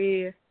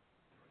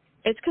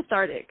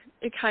cathartic.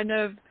 It kind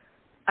of,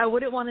 I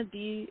wouldn't want to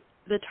be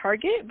the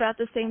target, but at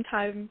the same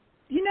time,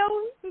 you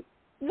know,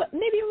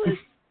 maybe it was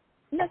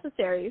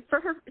necessary for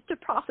her to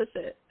process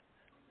it.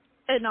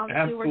 And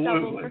obviously worked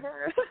out well for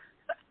her.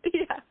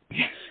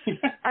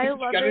 I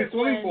love got it a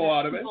swimming pool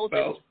out of it,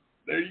 so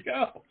there you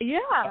go.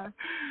 Yeah.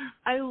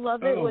 I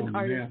love it when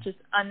artists just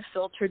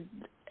unfiltered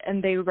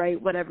and they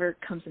write whatever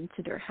comes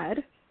into their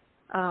head.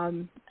 I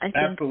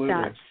think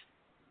that's,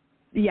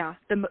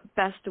 the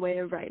best way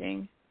of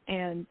writing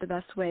and the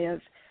best way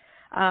of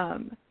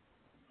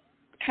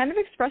kind of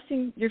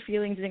expressing your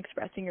feelings and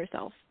expressing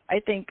yourself. I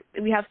think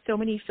we have so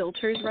many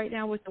filters right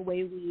now with the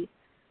way we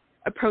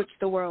approach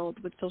the world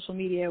with social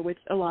media, with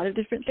a lot of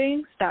different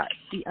things, that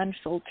the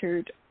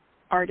unfiltered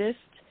artist,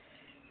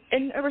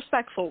 in a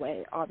respectful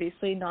way,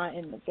 obviously, not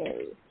in a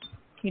very,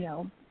 you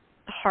know,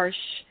 harsh,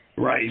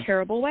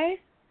 terrible way,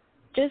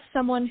 just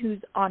someone who's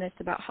honest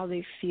about how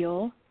they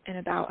feel and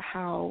about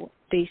how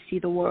they see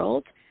the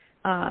world,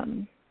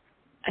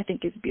 I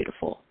think is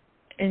beautiful.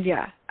 And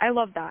I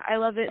love that. I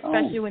love it,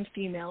 especially when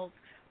females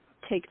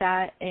take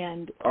that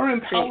and are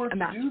empowered to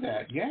do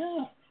that.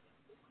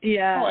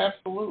 Oh,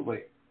 absolutely.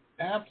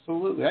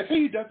 Absolutely. I tell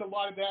you, who does a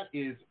lot of that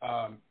is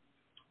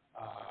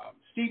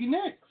Stevie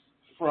Nicks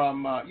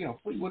from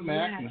Fleetwood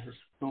Mac and her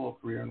solo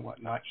career and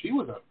whatnot. She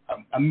was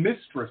a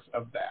mistress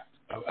of that,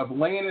 of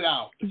laying it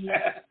out,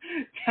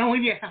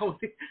 telling you how.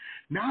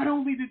 Not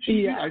only did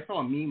she, I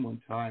saw a meme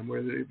one time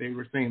where they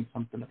were saying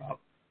something about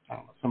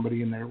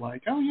somebody, and they're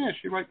like, oh yeah,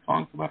 she writes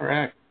songs about her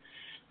ex.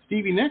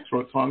 Stevie Nicks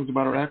wrote songs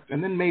about her ex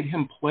and then made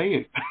him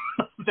play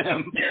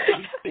them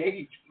on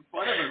stage.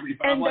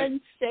 And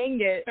then sang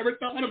it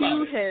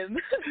to him.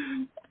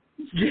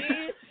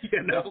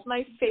 That's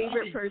my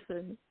favorite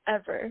person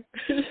ever.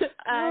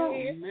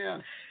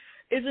 Man.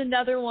 Is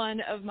another one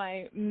of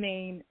my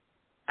main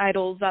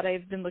idols that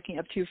I've been looking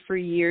up to for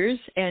years,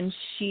 and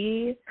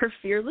her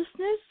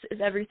fearlessness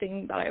is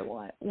everything that I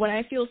want. When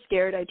I feel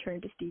scared, I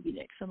turn to Stevie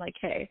Nicks. I'm like,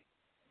 hey,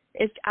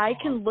 if I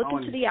can look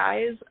into the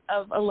eyes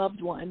of a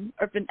loved one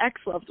or of an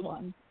ex-loved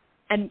one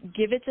and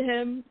give it to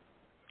him,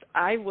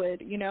 I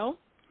would, you know?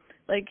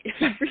 Like,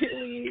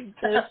 really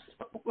just...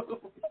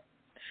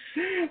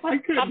 I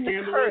couldn't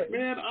handle it,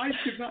 man. I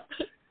could not.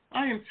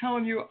 I am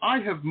telling you, I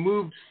have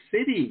moved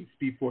cities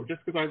before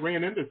just because I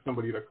ran into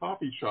somebody at a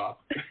coffee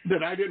shop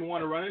that I didn't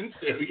want to run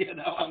into. You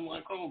know, I'm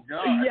like, oh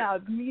God. Yeah,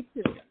 me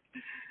too.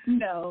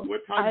 No,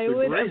 I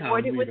would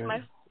avoid it with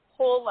my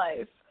whole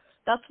life.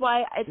 That's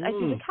why I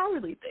do the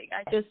cowardly thing.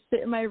 I just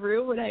sit in my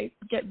room and I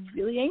get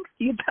really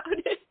angsty about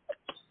it.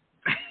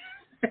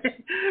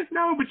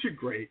 No, but you're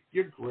great.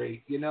 You're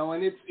great, you know,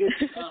 and it's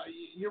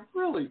you're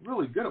really,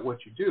 really good at what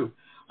you do.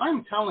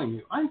 I'm telling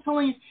you,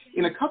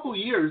 in a couple of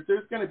years,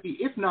 there's going to be,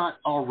 if not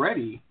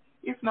already,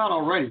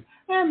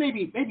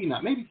 maybe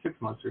not, maybe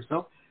 6 months or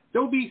so,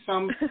 there'll be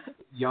some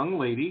young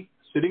lady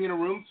sitting in a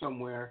room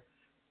somewhere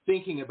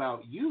thinking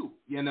about you,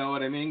 you know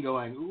what I mean,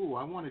 going, ooh,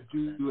 I want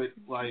to do it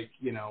like,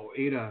 you know,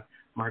 Ada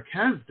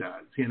Marques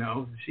does, you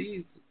know,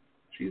 she's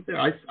there.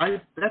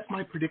 I that's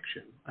my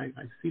prediction. I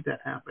see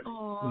that happen.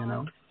 Aww, you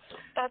know.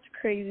 That's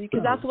crazy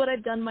because that's what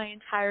I've done my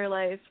entire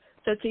life.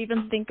 So to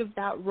even think of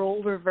that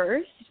role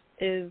reversed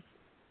is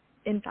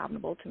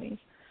unfathomable to me.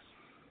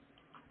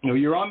 You know,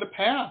 you're on the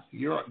path.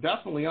 You're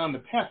definitely on the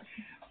path.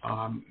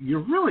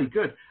 You're really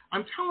good.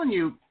 I'm telling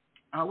you,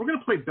 we're going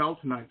to play Belle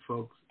tonight,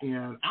 folks.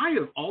 And I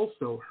have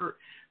also heard,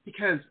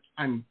 because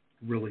I'm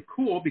really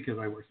cool because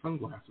I wear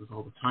sunglasses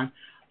all the time.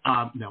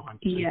 No, I'm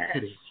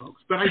kidding,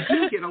 folks. But I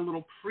do get a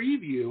little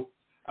preview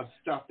of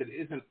stuff that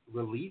isn't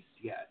released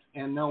yet.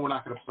 And no, we're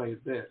not going to play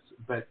this.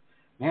 But,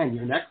 man,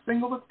 your next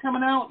single that's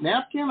coming out,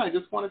 Napkin, I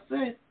just want to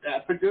say,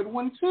 that's a good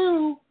one,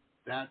 too.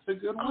 That's a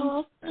good one.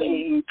 Oh,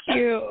 thank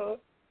you.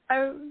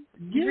 I'm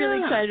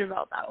really excited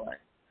about that one.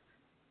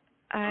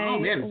 I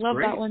love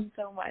that one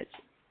so much.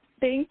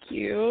 Thank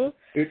you.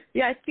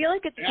 I feel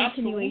like it's a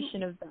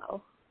continuation of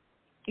Belle.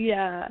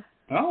 Yeah.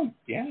 Oh,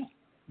 yeah.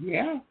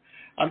 Yeah.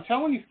 I'm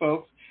telling you,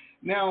 folks.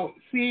 Now,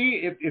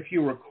 see, if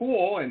you were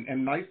cool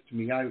and nice to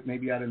me,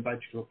 maybe I'd invite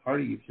you to a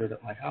party you'd hear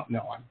at my house.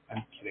 No,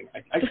 I'm kidding.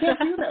 I can't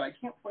do that. I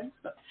can't play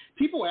stuff.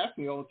 People ask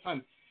me all the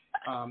time,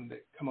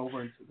 that come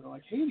over and they're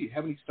like, hey, do you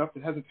have any stuff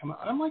that hasn't come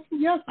out? And I'm like,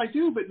 yes, I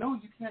do, but no,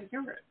 you can't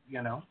hear it,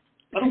 you know.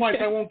 Otherwise,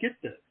 I won't get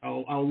this.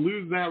 I'll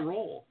lose that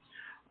role.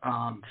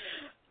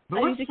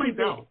 But let's play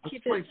Belle.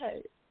 Keep it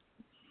tight.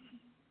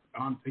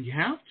 You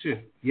have to.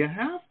 You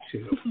have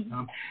to.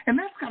 And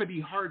that's got to be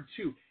hard,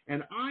 too.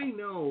 And I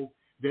know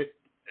that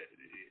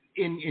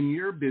in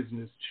your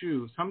business,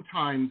 too,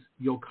 sometimes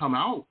you'll come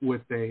out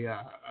with a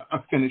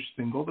finished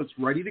single that's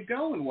ready to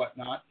go and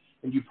whatnot,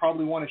 and you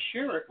probably want to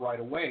share it right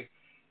away.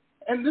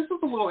 And this is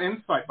a little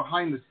insight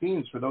behind the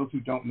scenes for those who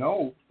don't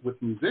know with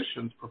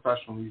musicians,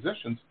 professional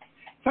musicians.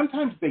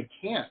 Sometimes they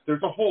can't.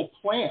 There's a whole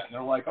plan.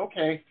 They're like,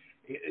 okay,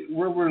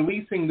 we're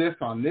releasing this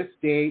on this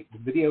date, the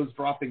video's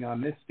dropping on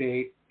this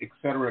date, et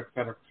cetera, et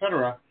cetera, et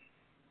cetera.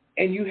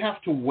 And you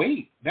have to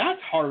wait. That's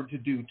hard to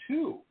do,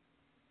 too,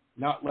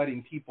 not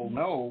letting people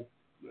know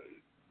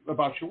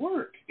about your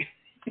work.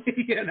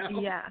 You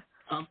know? Yeah.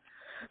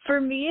 For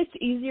me, it's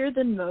easier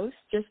than most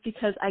just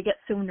because I get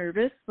so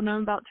nervous when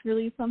I'm about to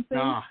release something.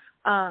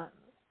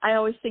 I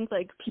always think,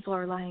 like, people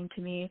are lying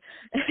to me.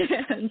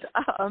 And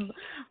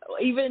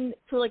even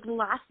for, like, the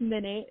last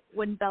minute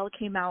when Belle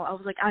came out, I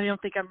was like, I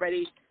don't think I'm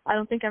ready. I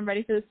don't think I'm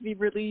ready for this to be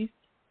released.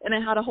 And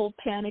I had a whole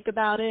panic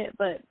about it,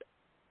 but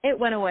it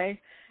went away.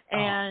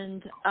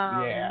 And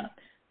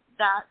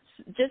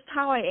that's just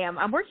how I am.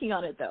 I'm working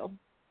on it, though.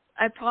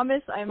 I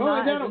promise I'm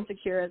not as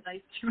insecure as I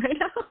see right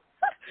now.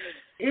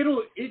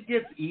 It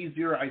gets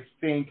easier, I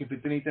think, if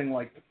it's anything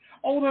like this.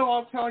 Although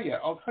I'll tell you,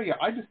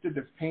 I just did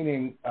this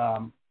painting.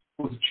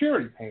 It was a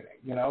charity painting.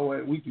 You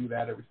know, we do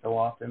that every so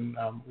often.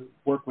 We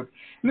work with,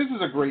 and this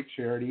is a great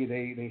charity.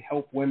 They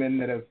help women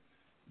that have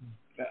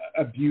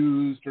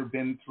abused or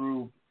been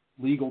through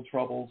legal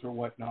troubles or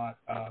whatnot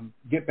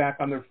get back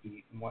on their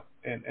feet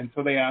and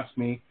so they asked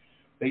me.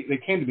 They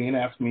came to me and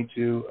asked me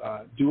to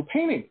do a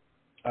painting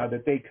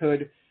that they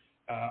could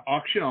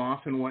auction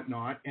off and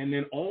whatnot, and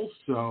then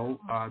also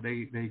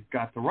they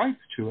got the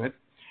rights to it,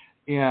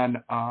 and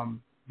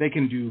they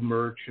can do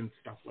merch and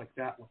stuff like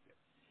that with it.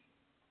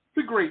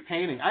 It's a great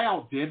painting. I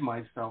outdid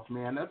myself,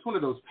 man. That's one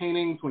of those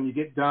paintings when you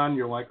get done,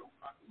 you're like,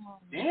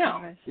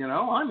 damn, you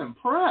know, I'm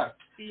impressed.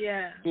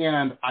 Yeah.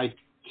 And I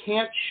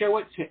can't show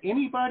it to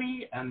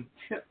anybody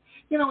until,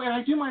 you know, and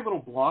I do my little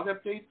blog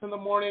updates in the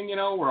morning, you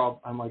know, where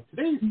I'm like,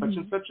 today's such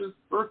and such's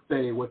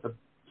birthday with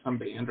some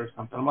band or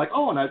something. I'm like,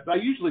 and I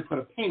usually put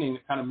a painting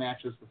that kind of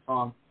matches the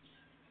song.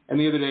 And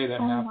the other day that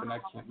happened, wow.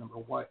 I can't remember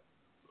what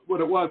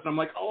it was. And I'm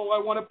like, I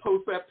want to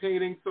post that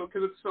painting because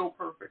it's so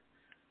perfect.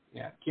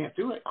 Yeah, can't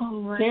do it.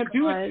 Can't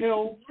do it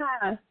till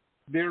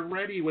they're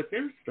ready with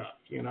their stuff,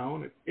 you know,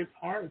 and it's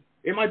hard.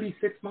 It might be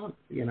 6 months,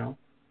 you know,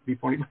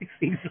 before anybody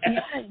sees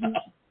that. Yeah,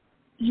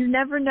 you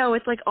never know.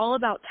 It's like all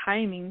about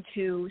timing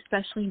too,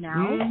 especially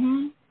now.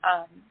 Mm-hmm.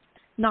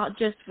 Not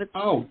just with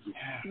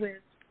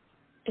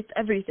it's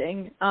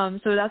everything.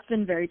 So that's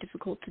been very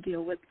difficult to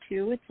deal with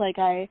too. It's like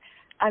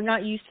I'm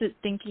not used to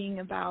thinking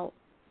about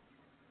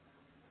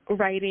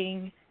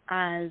writing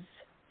as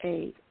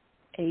a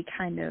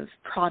kind of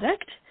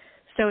product.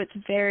 So it's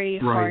very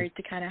hard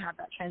to kind of have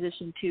that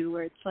transition too,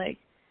 where it's like,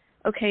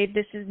 okay,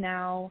 this is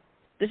now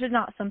This is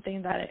not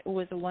something that it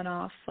was a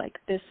one-off. Like,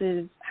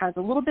 has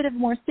a little bit of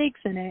more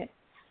stakes in it.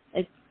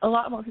 It's a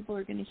lot more people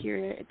are going to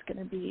hear it. It's going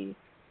to be,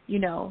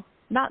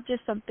 not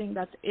just something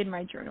that's in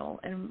my journal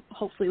and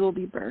hopefully will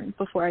be burned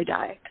before I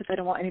die, because I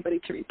don't want anybody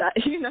to read that.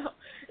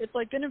 It's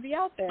like going to be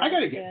out there. I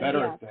got to get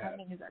better at that.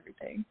 Timing is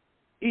everything.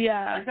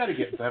 Yeah. I got to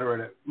get better at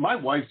it. My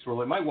wife's, I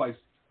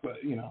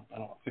don't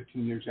know,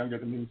 15 years younger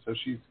than me, so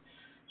she's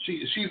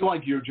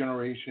like your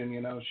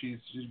generation.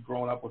 She's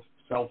grown up with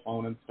cell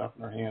phone and stuff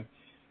in her hand,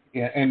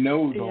 and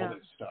knows all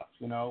this stuff.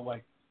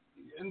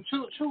 And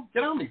she'll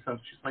get on me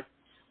sometimes. She's like,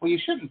 well, you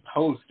shouldn't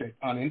post it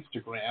on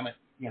Instagram at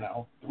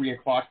 3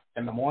 o'clock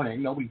in the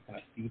morning. Nobody's going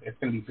to see it. It's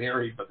going to be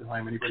buried by the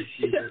time anybody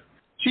sees it.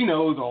 She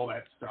knows all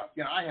that stuff.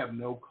 I have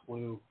no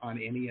clue on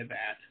any of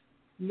that.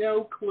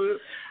 No clue.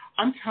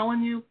 I'm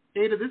telling you,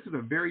 Ada, this is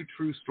a very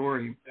true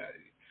story.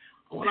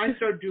 When I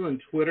started doing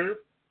Twitter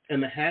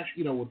and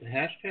with the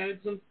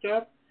hashtags and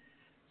stuff,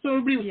 so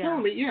everybody was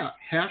telling me,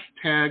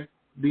 hashtag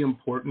the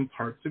important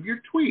parts of your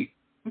tweet.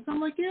 And so I'm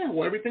like,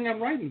 everything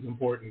I'm writing is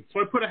important. So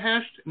I put a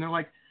hashtag, and they're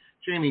like,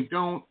 Jamie,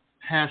 don't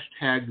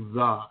hashtag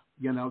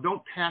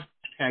don't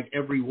hashtag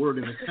every word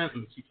in a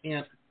sentence. You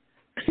can't.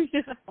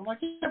 I'm like,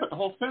 but the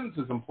whole sentence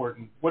is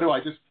important. What do I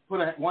just put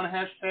one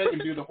hashtag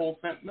and do the whole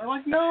sentence? And they're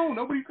like, no,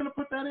 nobody's going to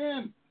put that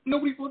in.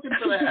 Nobody's looking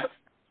for that.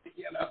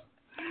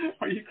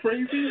 Are you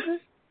crazy?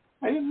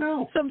 I didn't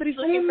know. Somebody's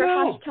looking for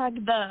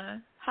hashtag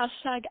the,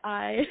 hashtag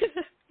I.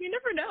 You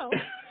never know.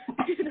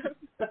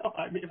 No,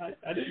 I mean,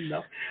 I didn't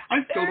know.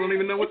 I still don't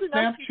even know what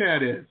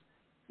Snapchat is.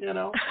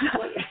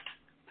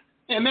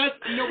 And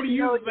nobody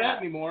uses that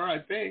anymore, I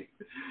think.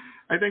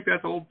 I think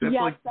that's old. That's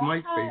like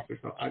MySpace or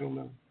something. I don't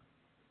know.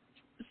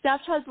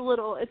 Snapchat's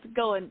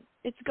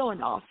it's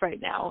going off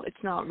right now.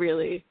 It's not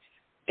really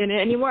in it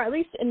anymore. At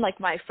least in like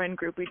my friend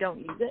group, we don't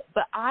use it.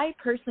 But I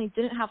personally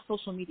didn't have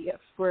social media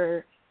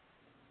for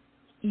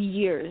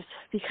years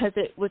because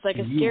it was like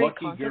a scary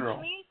concept to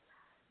me.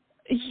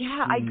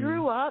 Yeah, I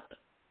grew up.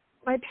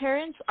 My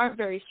parents aren't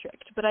very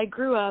strict, but I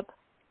grew up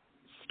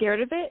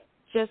scared of it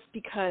just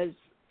because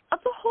of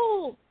the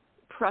whole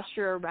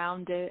pressure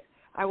around it.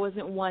 I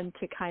wasn't one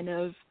to kind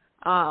of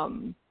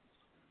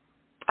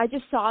I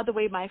just saw the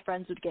way my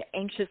friends would get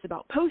anxious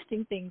about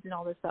posting things and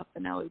all this stuff,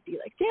 and I would be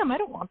like, damn, I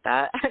don't want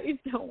that. I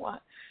don't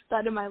want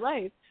that in my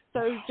life.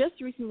 So I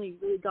just recently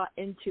really got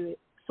into it,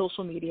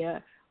 social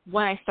media,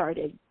 when I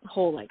started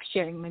whole like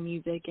sharing my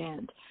music,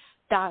 and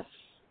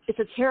it's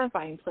a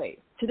terrifying place.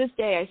 To this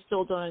day, I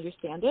still don't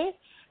understand it.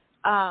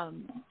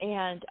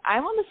 And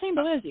I'm on the same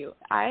boat as you.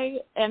 I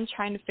am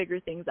trying to figure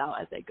things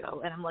out as I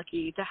go, and I'm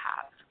lucky to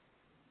have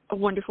a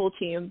wonderful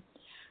team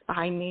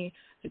behind me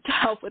to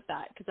help with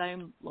that because I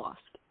am lost.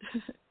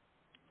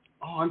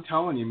 Oh, I'm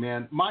telling you,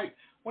 man.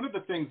 One of the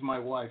things my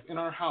wife, in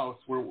our house,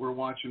 we're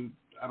watching,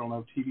 I don't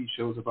know, TV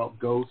shows about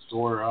ghosts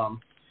or,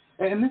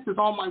 and this is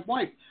all my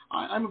wife.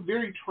 I'm a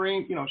very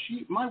trained,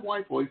 my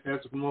wife always has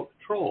remote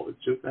control.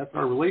 It's just, that's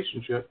our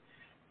relationship.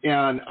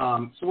 And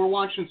so we're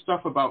watching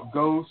stuff about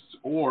ghosts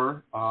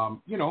or,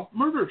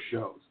 murder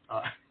shows,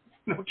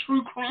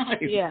 true crime.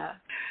 Yeah.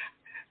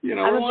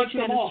 We're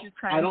watching them all.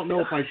 I don't know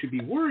if I should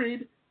be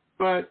worried,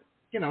 but,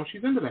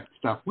 she's into that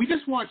stuff. We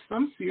just watched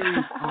some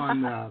series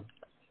on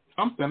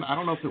something. I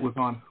don't know if it was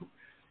on.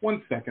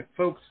 One second,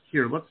 folks.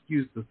 Here, let's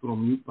use this little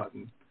mute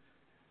button.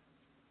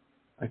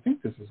 I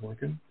think this is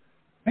working.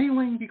 Hey,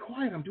 Elaine, be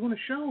quiet. I'm doing a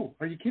show.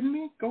 Are you kidding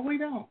me? Go lay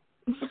down.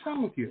 What's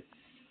wrong with you?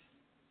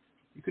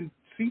 You can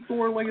see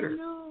Thor later.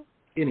 Oh,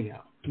 no.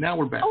 Anyhow, now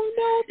we're back.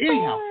 Oh, no,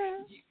 anyhow.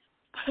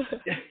 Thor.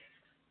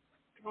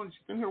 Come on,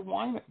 she's in here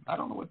whining. I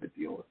don't know what the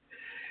deal is.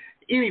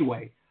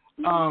 Anyway,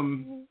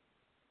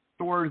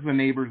 Thor's the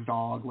neighbor's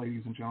dog,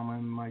 ladies and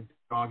gentlemen. My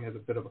dog has a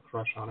bit of a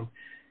crush on him.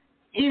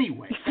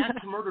 Anyway, that's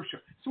the murder show.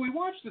 So we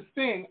watched this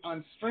thing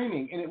on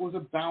streaming, and it was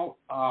about,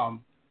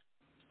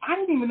 I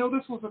didn't even know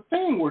this was a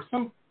thing, where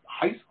some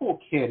high school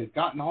kid had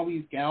gotten all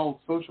these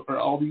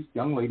all these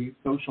young ladies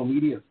social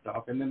media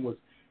stuff, and then was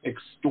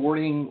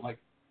extorting, like,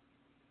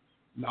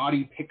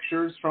 naughty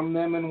pictures from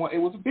them, and it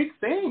was a big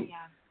thing.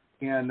 Yeah.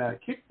 And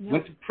kid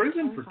went to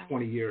prison for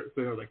 20 years.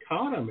 So they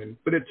caught him,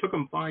 but it took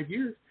him 5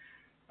 years.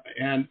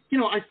 And,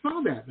 I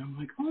saw that, and I'm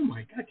like, oh,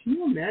 my God, can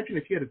you imagine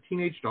if you had a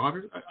teenage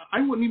daughter?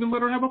 I wouldn't even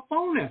let her have a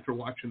phone after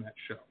watching that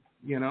show,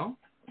 No.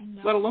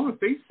 Let alone a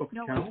Facebook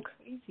account. No, it's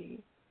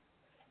crazy.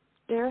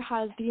 There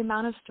has the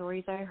amount of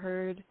stories I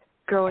heard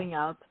growing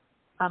up,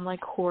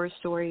 like horror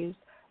stories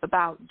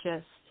about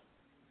just,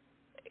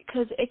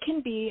 because it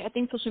can be, I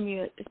think social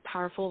media is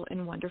powerful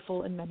and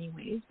wonderful in many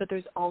ways, but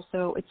there's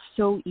also, it's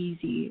so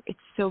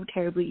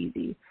terribly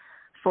easy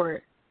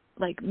for,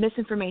 like,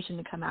 misinformation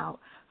to come out,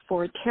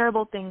 for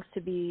terrible things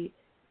to be,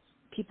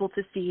 people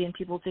to see and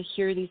people to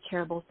hear these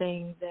terrible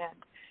things. And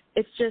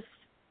it's just,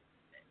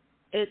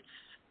 it's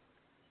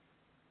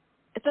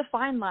a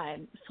fine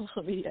line,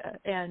 social media,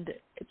 and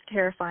it's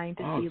terrifying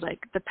to see, like,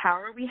 the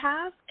power we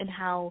have and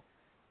how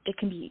it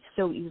can be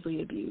so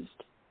easily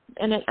abused.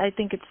 And I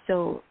think it's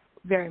still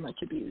very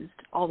much abused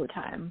all the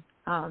time,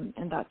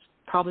 and that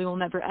probably will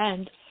never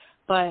end.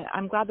 but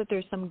I'm glad that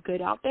there's some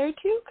good out there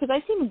too, because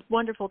I've seen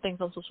wonderful things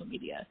on social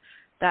media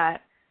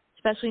that,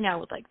 especially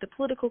now with like the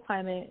political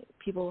climate,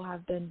 people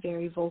have been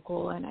very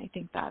vocal, and I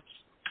think that's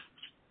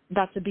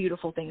a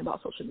beautiful thing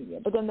about social media.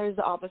 But then there's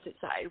the opposite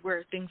side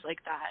where things like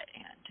that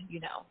and, you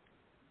know,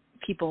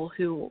 people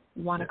who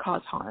want to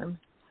cause harm.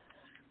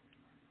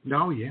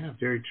 No, yeah,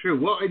 very true.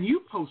 Well, and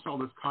you post all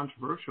this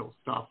controversial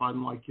stuff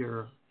on like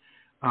your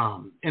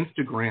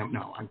Instagram.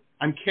 No,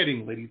 I'm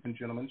kidding, ladies and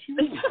gentlemen. She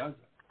really does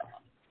it.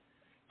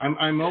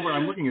 I'm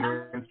looking at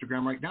her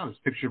Instagram right now. There's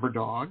a picture of her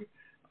dog.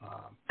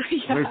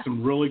 There's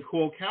some really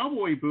cool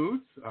cowboy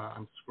boots.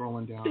 I'm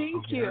scrolling down.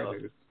 Thank you.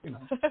 There's, you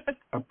know,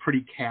 a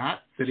pretty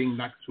cat sitting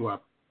next to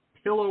a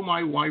pillow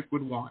my wife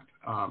would want.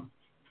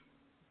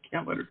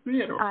 Can't let her see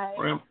it, or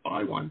I'll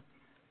buy one.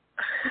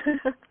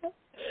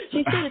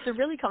 She said it's a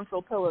really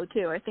comfortable pillow,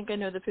 too. I think I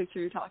know the picture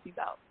you're talking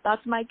about.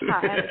 That's my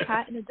cat. I have a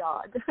cat and a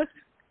dog.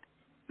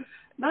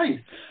 Nice.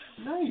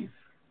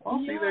 Well,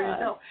 see, there you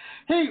go.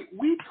 Hey,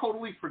 we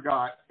totally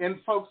forgot.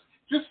 And, folks,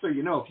 just so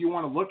you know, if you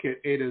want to look at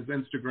Ada's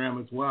Instagram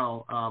as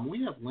well,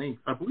 we have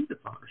links. I believe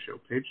it's on our show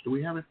page. Do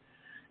we have it?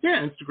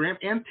 Yeah, Instagram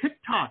and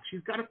TikTok. She's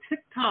got a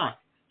TikTok.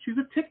 She's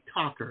a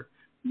TikToker.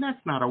 And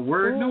that's not a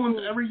word. No one's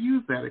ever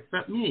used that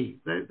except me.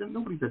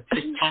 Nobody's a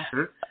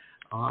TikToker.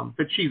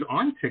 But she's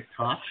on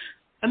TikTok,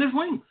 and there's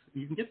links.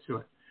 You can get to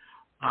it.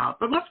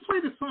 But let's play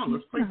the song.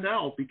 Let's play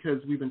Belle,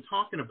 because we've been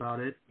talking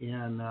about it,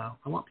 and I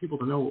want people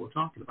to know what we're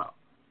talking about.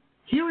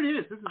 Here it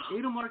is. This is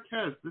Ada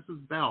Marques. This is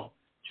Belle.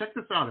 Check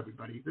this out,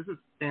 everybody. This is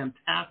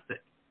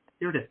fantastic.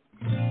 Here it is.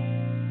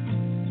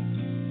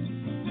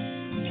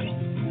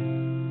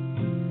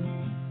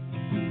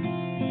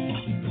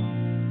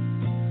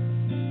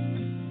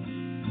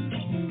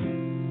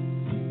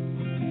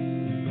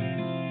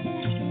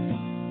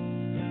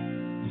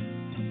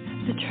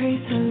 The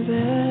trace of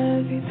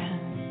every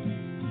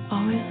pen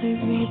always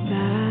leads me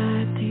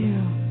back to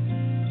you.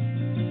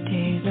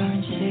 Days are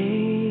in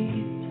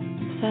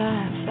shades,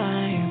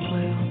 sapphire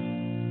blue.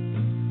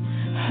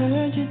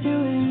 Heard you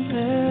doing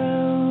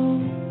well.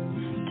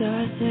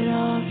 Dust it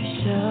off your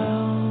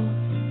shelf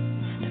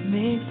to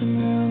make some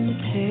room to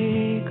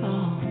take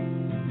all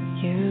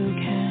you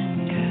can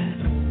get.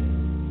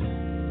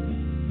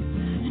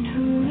 And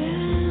who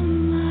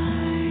am I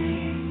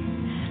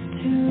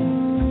to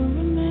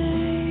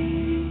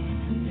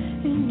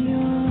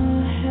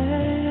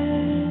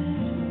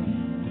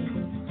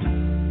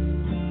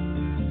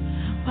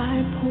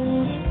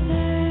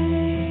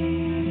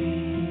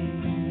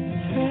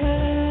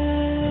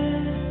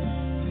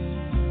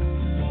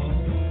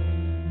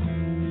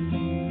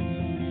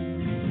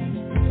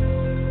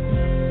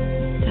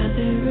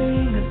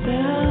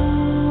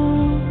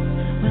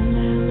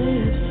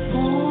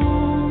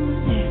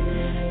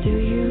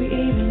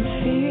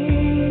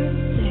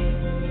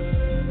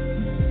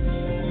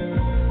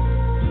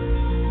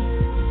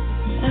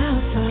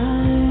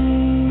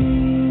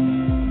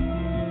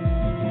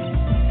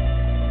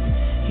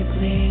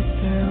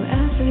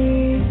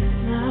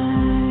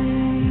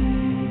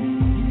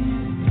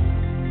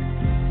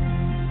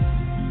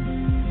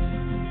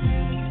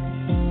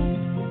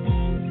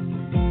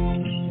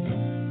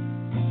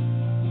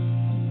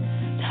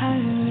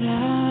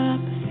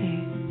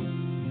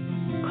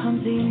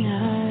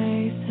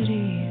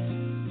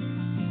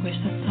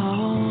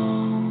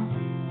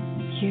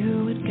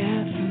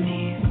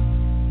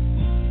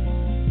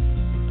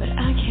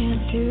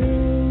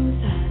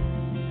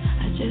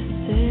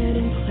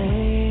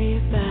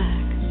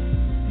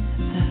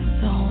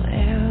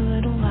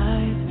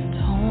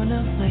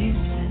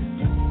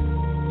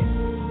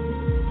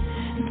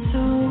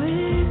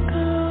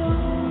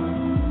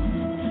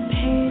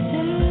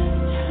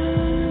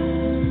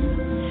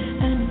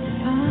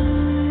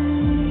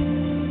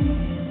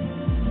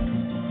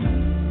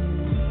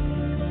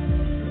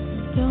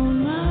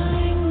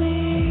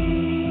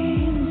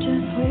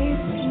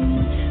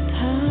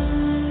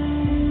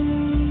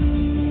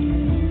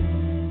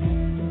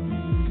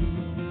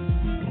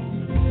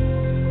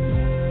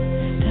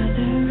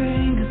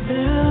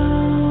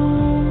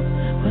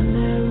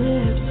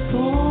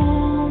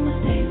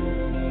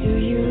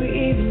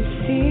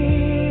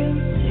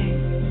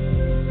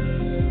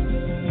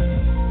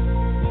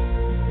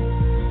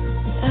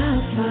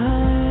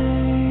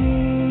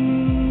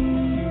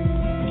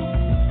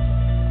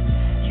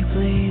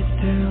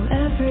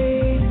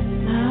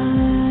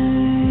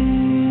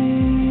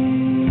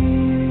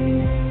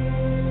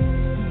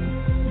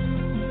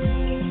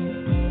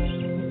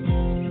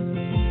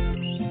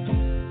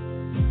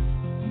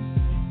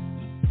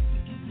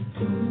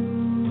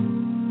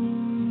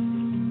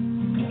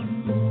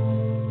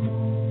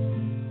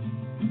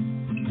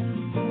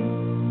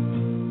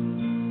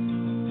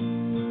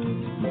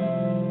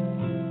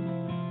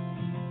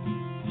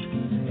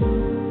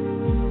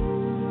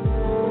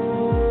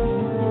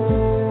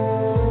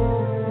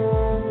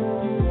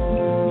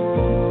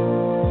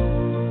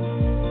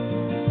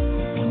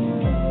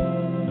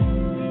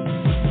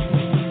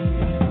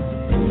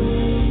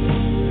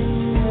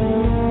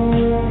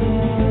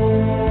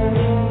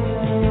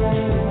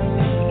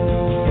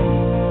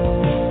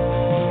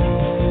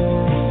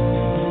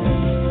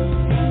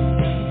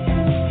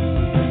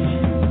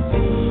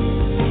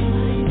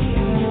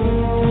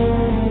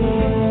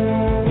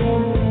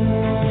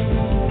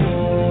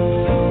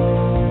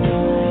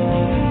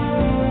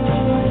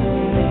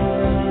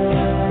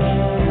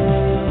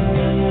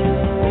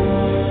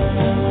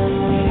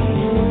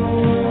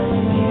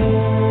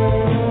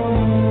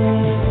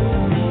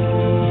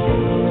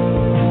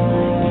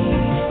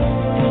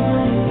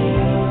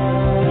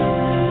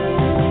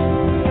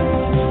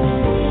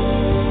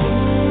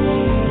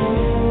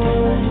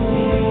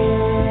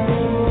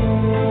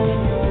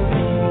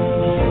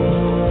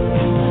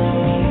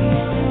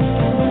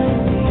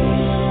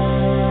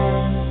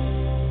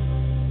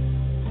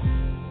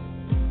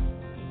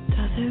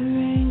Does it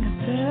ring a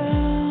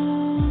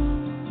bell?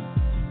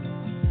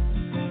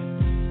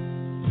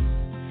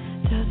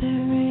 Does it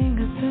ring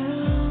a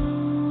bell?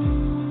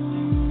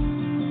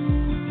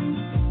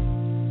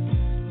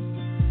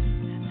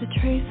 The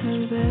trace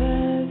of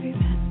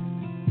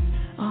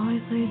everything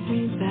always leads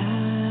me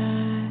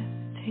back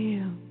to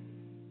you.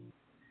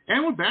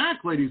 And we're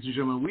back, ladies and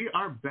gentlemen. We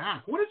are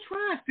back. What a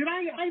track.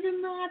 I did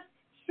not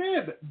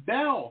fib.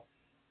 Bell.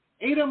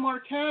 Ada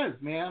Marques,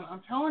 man.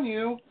 I'm telling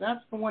you, that's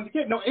the one to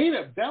get. No,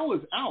 Ada, Bell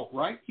is out,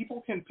 right?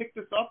 People can pick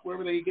this up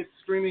wherever they get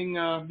streaming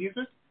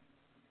music?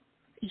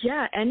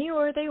 Yeah,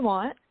 anywhere they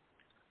want.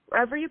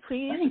 Wherever you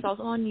please. Thanks. It's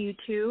also on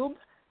YouTube.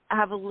 I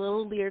have a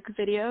little lyric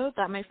video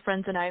that my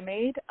friends and I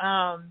made,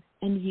 and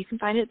you can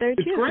find it there,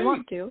 too, if you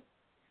want to.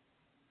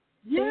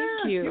 Yeah,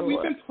 Thank you. Yeah,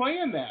 we've been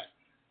playing that.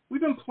 We've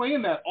been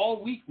playing that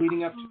all week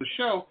leading up to the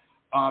show,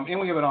 and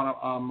we have it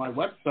on my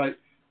website.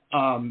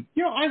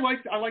 I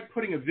like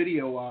putting a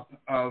video up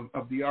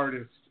of the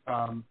artist,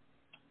 their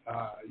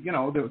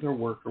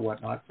work or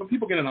whatnot, so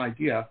people get an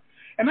idea.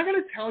 And I got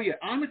to tell you,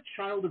 I'm a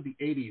child of the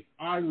 80s.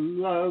 I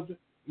love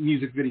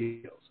music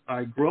videos.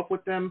 I grew up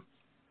with them.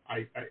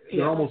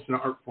 They're almost an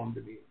art form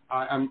to me.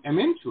 I'm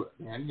into it,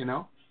 man.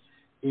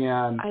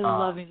 And I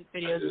love music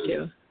videos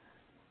too.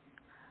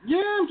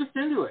 Yeah, I'm just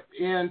into it.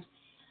 And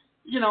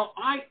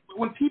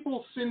when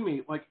people send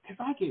me, because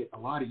I get a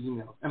lot of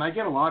emails, and I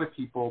get a lot of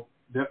people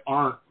that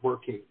aren't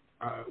working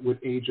with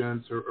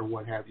agents or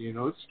what have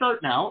you. It's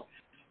starting out.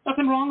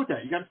 Nothing wrong with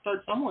that. You got to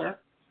start somewhere.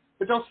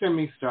 But they'll send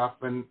me stuff,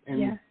 and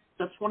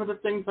that's one of the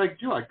things I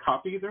do. I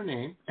copy their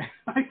name, and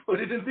I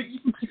put it into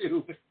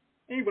YouTube.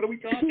 Hey, what are we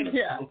talking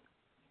about?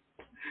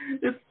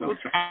 It's so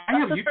true. I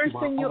have the YouTube first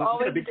thing you on.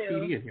 always I've got a big do.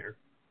 CD in here.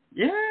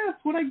 Yeah,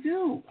 that's what I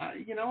do.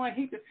 I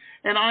hate it.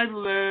 And I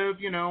love,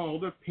 all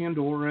the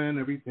Pandora and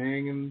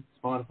everything and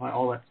Spotify,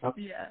 all that stuff.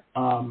 Yeah.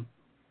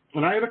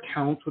 And I have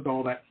accounts with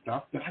all that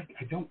stuff that I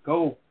don't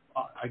go,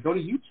 I go to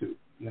YouTube,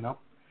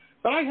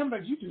 But I have a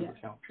YouTube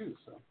account too,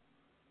 so,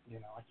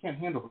 I can't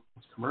handle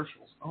those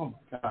commercials. Oh my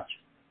gosh.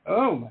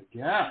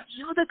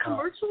 The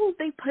commercials,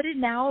 they put it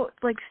now,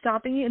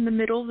 stopping it in the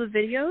middle of the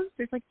videos.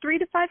 There's 3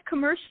 to 5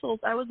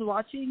 commercials. I was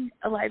watching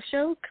a live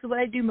show, because what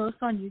I do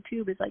most on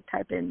YouTube is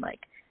type in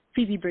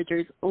Phoebe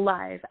Bridgers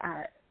live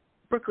at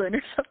Brooklyn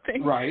or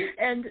something. Right.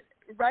 And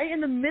right in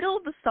the middle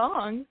of the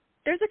song,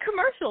 there's a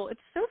commercial. It's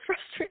so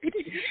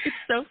frustrating. It's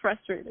so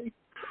frustrating.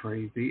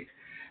 Crazy.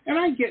 And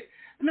I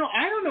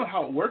don't know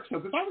how it works, though,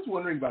 because I was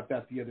wondering about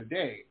that the other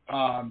day,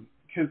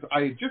 because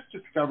I had just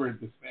discovered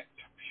this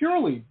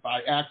purely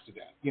by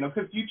accident,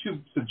 because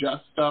YouTube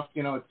suggests stuff,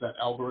 it's that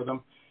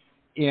algorithm,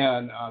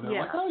 and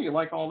they're like, oh, you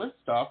like all this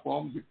stuff,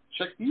 well, you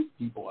check these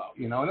people out,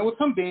 and it was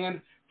some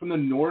band from the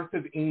north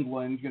of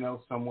England,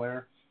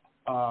 somewhere,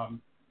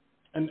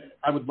 and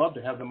I would love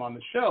to have them on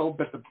the show,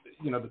 but the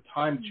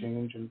time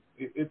change, and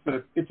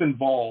it's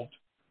involved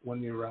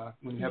when you have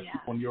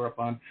people in Europe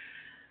on,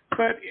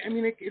 but I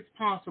mean, it's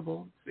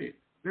possible, it's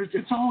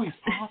always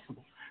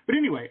possible, but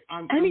anyway,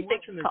 I'm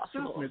watching this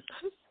possible.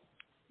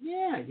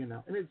 Yeah,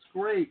 and it's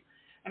great.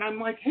 And I'm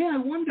like, hey, I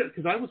wonder,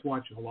 because I was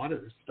watching a lot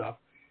of this stuff,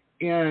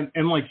 and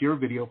like your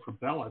video for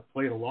Bell, I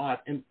played a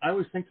lot, and I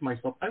always think to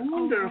myself, I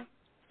wonder,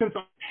 since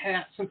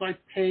I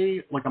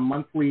pay a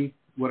monthly,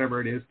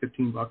 whatever it is,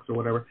 $15 or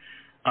whatever,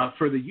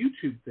 for the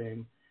YouTube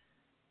thing,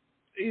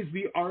 is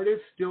the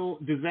artist still,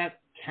 does that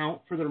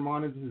count for their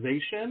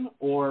monetization,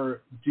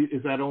 or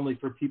is that only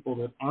for people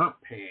that aren't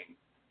paying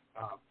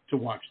to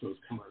watch those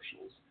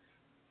commercials?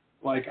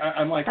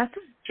 I'm like, that's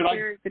a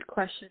very good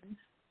question.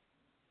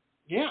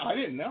 Yeah, I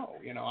didn't know.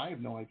 I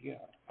have no idea.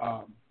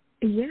 I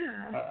don't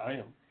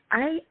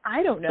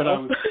know.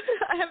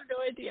 I have no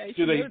idea.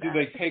 Do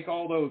they take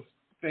all those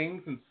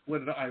things and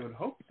split it up? I would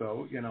hope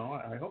so.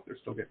 I hope they're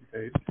still getting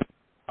paid.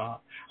 I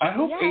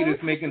hope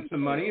Ada's making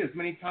some money as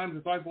many times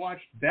as I've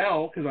watched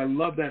Bell, because I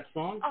love that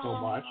song so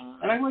much,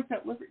 and I like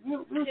that lyric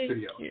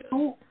video.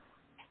 Cool.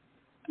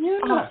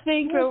 Yeah.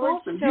 Thank you. We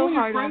worked so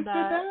hard on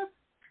that.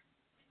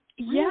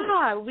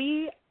 Yeah,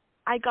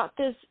 I got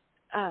this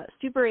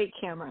Super 8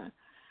 camera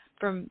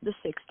from the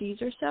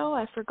 60s or so.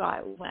 I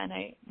forgot when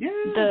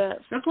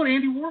that's what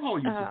Andy Warhol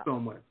used to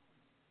film with.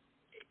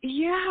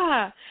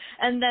 Yeah,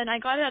 and then I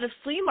got it at a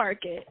flea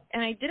market,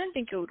 and I didn't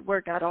think it would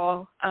work at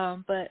all,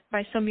 but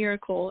by some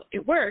miracle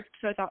it worked,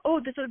 so I thought,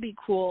 this would be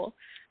cool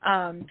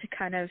to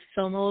kind of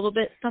film a little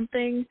bit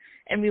something,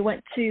 and we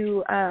went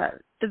to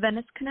the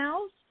Venice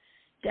canals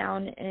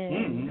down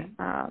in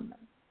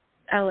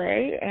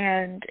LA,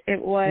 and it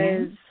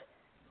was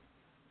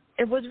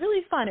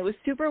really fun. It was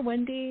super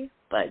windy,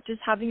 but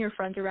just having your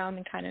friends around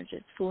and kind of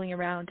just fooling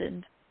around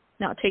and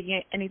not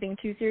taking anything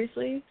too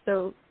seriously.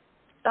 So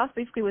that's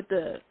basically what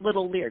the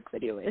little lyric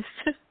video is.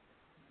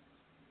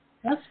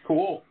 That's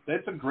cool.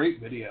 That's a great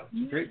video.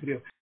 It's a great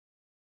video.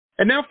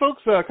 And now,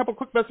 folks, a couple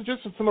quick messages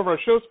from some of our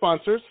show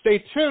sponsors. Stay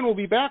tuned. We'll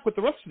be back with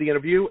the rest of the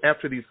interview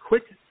after these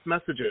quick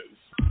messages.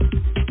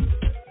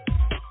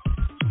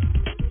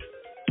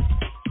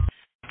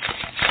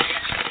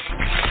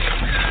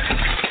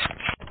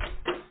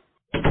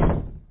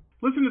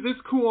 Listen listen to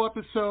this cool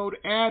episode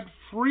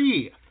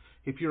ad-free.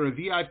 If you're a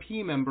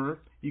VIP member,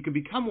 you can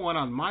become one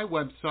on my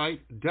website,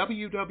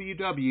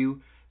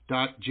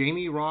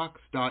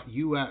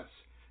 www.jamierocks.us,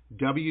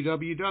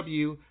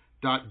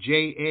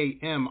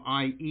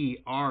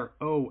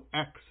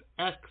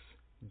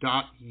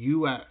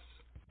 www.jamieroxx.us.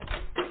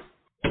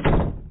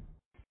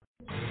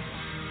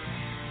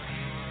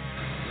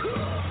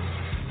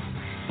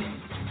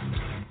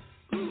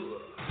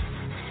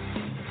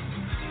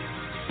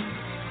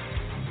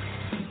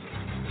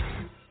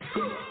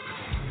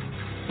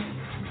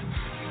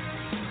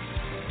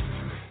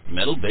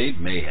 Metal Babe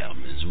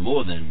Mayhem is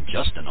more than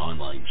just an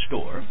online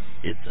store,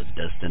 it's a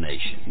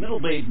destination.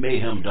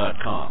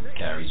 MetalBabeMayhem.com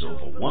carries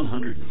over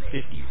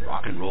 150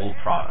 rock and roll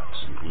products,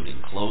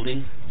 including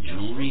clothing,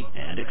 jewelry,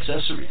 and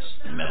accessories.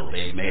 Metal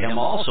Babe Mayhem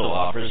also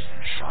offers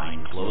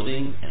shrine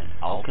clothing and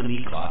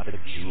alchemy gothic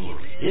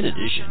jewelry. In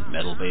addition,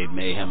 Metal Babe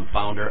Mayhem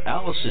founder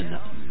Allison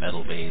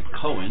Metal Babe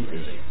Cohen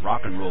is a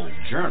rock and roll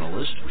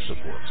journalist who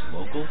supports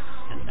local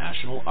and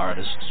national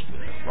artists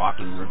with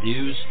rockin'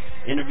 reviews,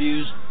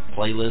 interviews,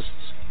 playlists,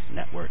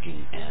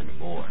 networking, and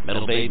more.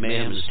 Metal Babe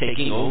Mayhem is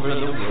taking over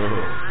the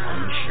world,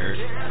 one shirt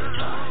at a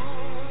time.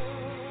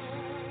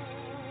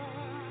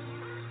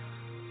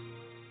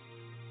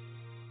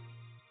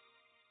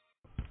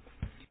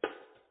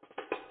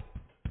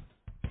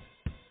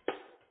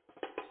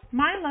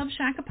 My Love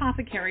Shack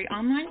Apothecary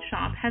online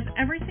shop has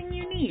everything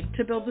you need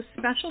to build a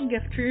special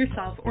gift for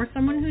yourself or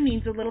someone who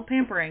needs a little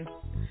pampering.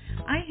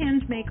 I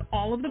hand make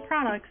all of the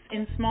products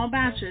in small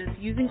batches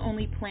using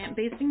only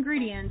plant-based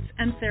ingredients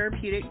and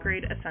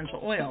therapeutic-grade essential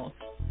oils.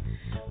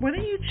 Whether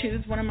you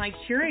choose one of my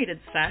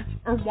curated sets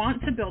or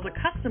want to build a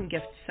custom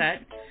gift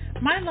set,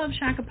 My Love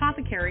Shack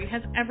Apothecary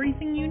has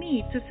everything you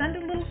need to send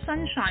a little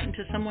sunshine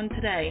to someone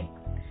today.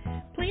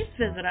 Please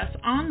visit us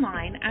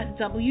online at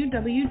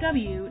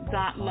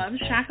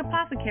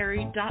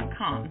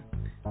www.loveshackapothecary.com.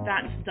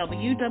 That's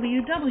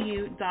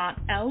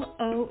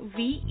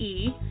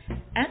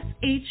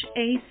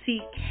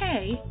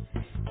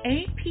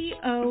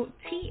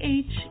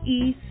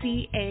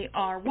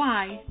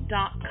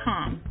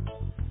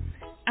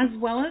as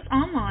well as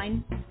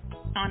online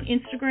on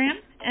Instagram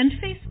and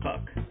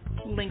Facebook.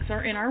 Links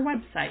are in our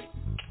website.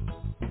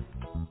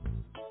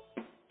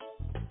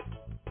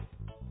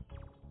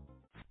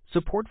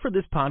 Support for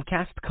this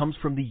podcast comes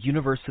from the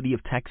University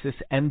of Texas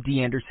MD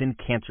Anderson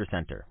Cancer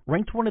Center,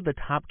 ranked one of the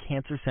top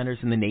cancer centers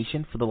in the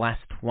nation for the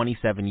last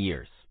 27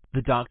 years.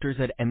 The doctors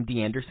at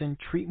MD Anderson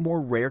treat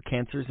more rare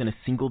cancers in a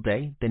single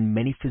day than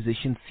many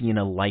physicians see in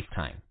a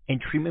lifetime,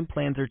 and treatment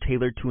plans are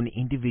tailored to an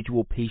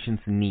individual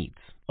patient's needs,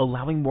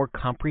 allowing more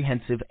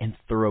comprehensive and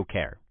thorough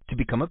care. To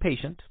become a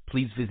patient,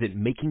 please visit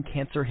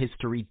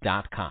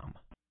makingcancerhistory.com.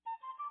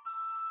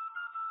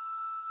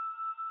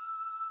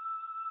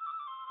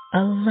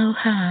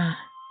 Aloha.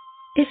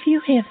 If you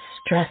have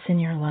stress in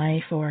your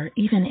life or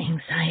even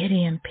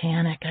anxiety and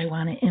panic, I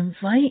want to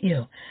invite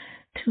you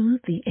to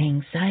the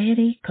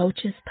Anxiety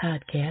Coaches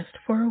Podcast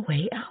for a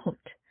way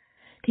out.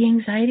 The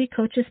Anxiety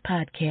Coaches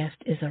Podcast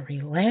is a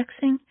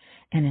relaxing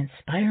and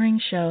inspiring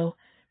show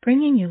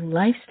bringing you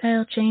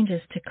lifestyle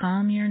changes to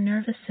calm your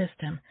nervous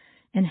system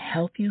and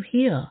help you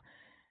heal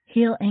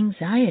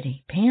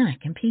anxiety,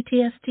 panic, and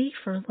PTSD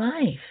for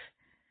life.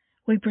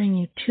 We bring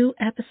you 2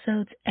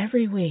 episodes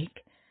every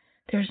week.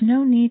 There's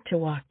no need to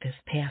walk this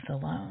path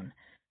alone.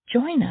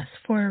 Join us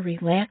for a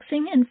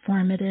relaxing,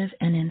 informative,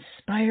 and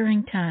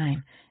inspiring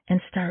time and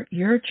start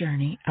your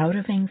journey out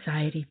of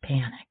anxiety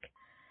panic.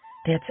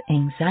 That's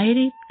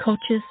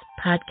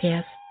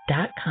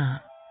anxietycoachespodcast.com.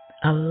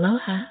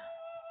 Aloha.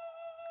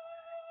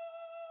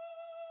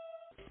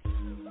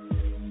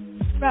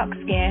 Rocks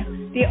Gear,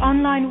 the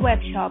online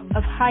webshop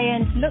of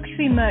high-end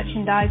luxury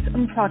merchandise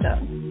and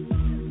products,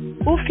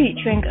 all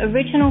featuring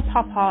original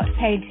pop art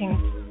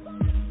paintings.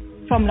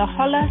 From La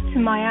Jolla to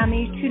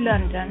Miami to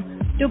London,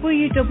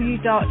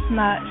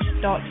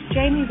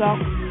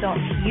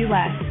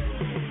 www.merch.jamierocks.us.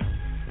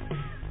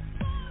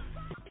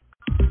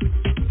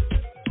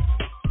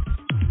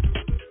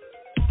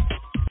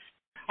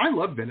 I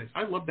love Venice.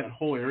 I love that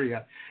whole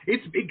area.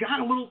 It got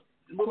a little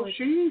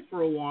shady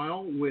for a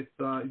while with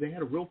they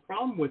had a real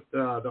problem with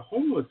the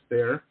homeless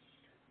there.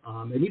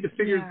 They need to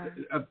figure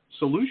a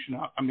solution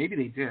out. Maybe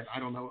they did. I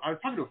don't know. I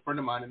was talking to a friend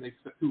of mine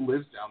who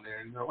lives down there,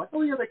 and they're like,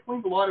 "Oh yeah, they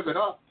cleaned a lot of it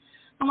up."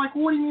 I'm like,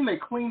 well, what do you mean they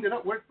cleaned it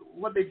up?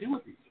 What'd they do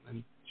with these?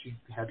 And she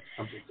had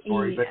some big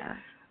story. Yeah.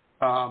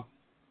 But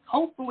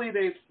hopefully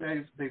they've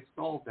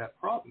solved that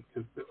problem,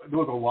 because there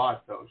was a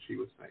lot, though, she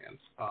was saying,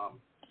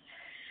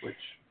 which,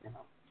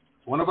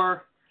 one of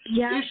our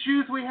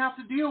issues we have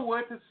to deal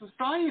with is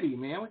society,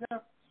 man. We got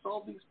to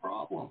solve these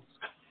problems.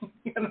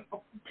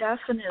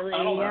 Definitely,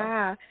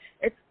 yeah.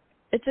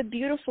 It's a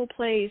beautiful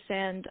place,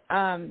 and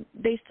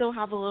they still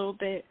have a little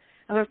bit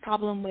of a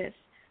problem with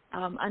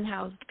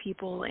unhoused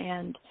people,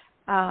 and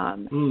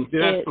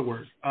that's the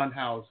word,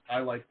 unhoused. I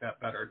like that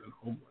better than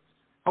homeless.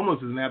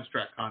 Homeless is an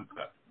abstract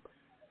concept.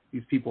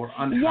 These people are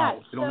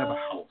unhoused. They don't have a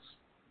house.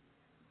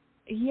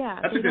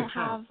 Yeah, that's they a good don't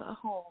term. have a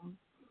home.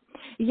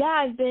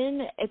 Yeah,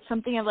 it's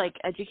something I've like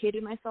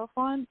educated myself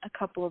on a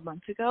couple of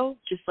months ago,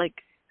 just like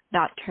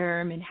that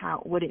term and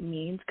what it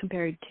means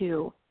compared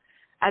to,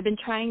 I've been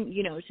trying,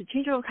 to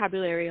change my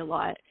vocabulary a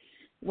lot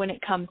when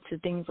it comes to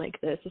things like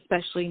this,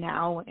 especially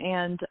now.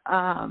 And,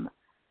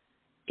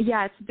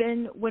 it's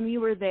been, when we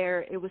were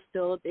there, it was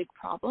still a big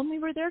problem. We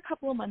were there a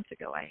couple of months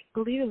ago. I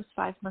believe it was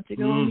 5 months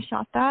ago when we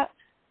shot that.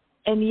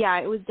 And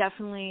it was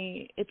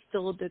it's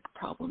still a big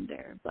problem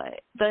there.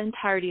 But the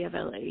entirety of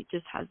LA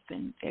just has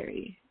been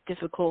very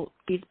difficult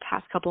these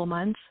past couple of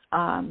months.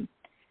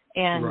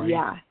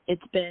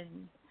 It's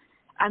been,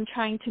 I'm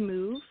trying to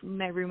move,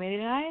 my roommate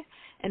and I,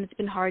 and it's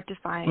been hard to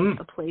find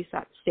a place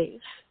that's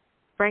safe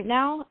right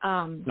now.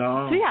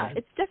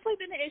 It's definitely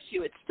been an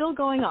issue. It's still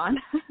going on.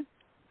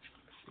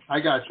 I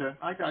gotcha.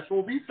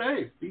 Well, be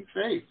safe. You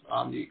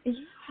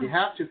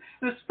have to,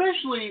 and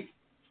especially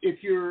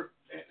if you're,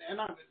 and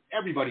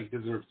everybody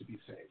deserves to be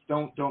safe.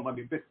 Don't let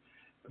me,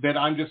 but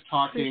I'm just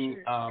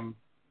talking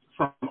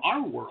from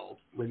our world,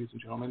 ladies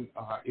and gentlemen.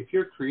 If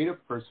you're a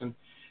creative person,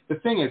 the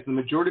thing is, the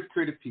majority of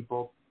creative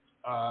people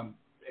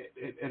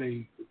at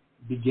a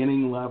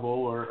beginning level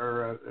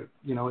or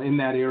in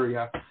that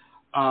area,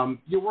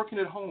 you're working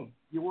at home.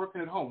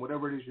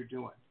 Whatever it is you're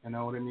doing. You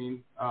know what I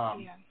mean?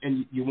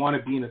 And you want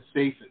to be in a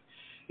safe.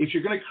 If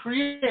you're going to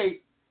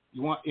create,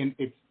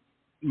 it's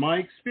my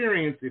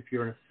experience. If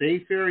you're in a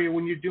safe area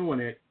when you're doing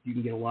it, you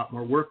can get a lot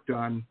more work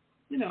done.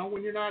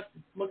 When you're not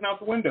looking out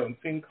the window and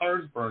seeing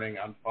cars burning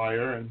on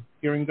fire and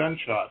hearing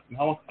gunshots and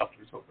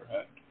helicopters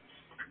overhead.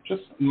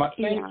 Just not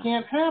saying it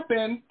can't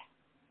happen.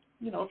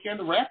 If you're in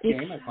the rap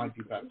game, it might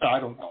be better. I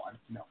don't know.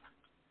 No.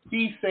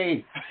 Be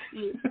safe.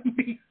 Be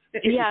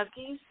safe. Yeah,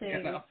 be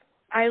safe.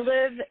 I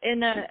live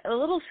in a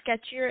little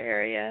sketchier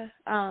area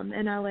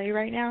in LA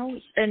right now,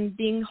 and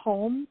being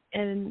home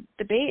in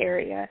the Bay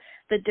Area,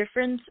 the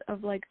difference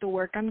of like the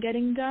work I'm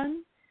getting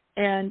done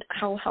and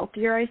how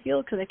healthier I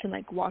feel because I can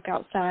like walk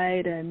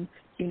outside and,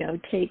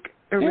 take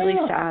a really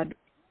sad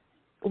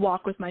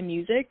walk with my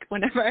music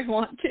whenever I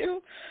want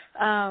to,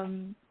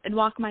 and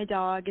walk my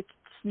dog. It's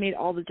made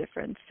all the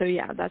difference. So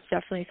that's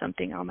definitely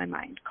something on my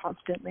mind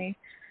constantly.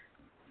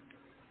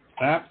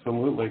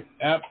 Absolutely.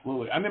 I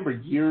remember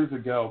years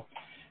ago,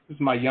 this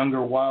is my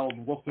younger wild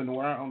wolfing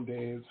around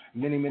days,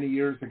 many, many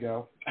years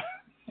ago.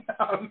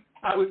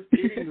 I was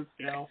dating this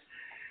gal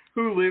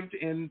who lived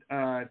in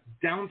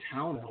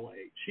downtown LA.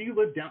 She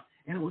lived down,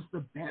 and it was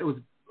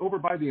over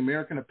by the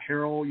American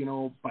Apparel,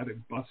 by the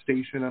bus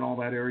station and all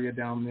that area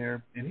down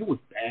there, and it was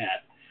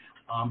bad.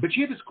 But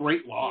she had this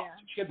great loft.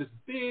 Yeah. She had this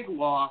big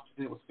loft,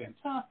 and it was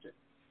fantastic.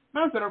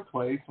 And I was at her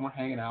place, and we're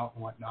hanging out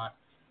and whatnot,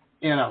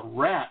 and a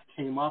rat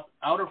came up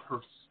out of her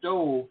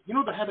stove.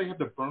 How they have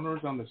the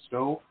burners on the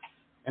stove,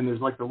 and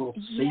there's like the little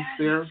safe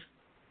there?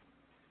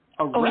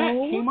 A rat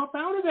came up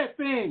out of that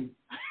thing.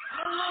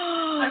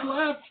 I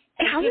laughed.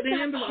 How did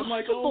that I'm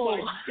like, oh,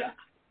 my God.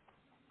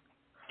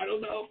 I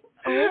don't know.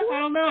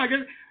 I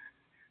guess.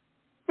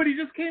 But he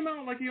just came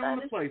out like he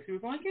owned the place. He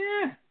was like,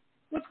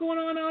 what's going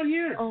on out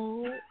here?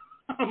 Oh.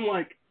 I'm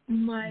like,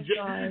 my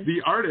God.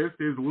 The artist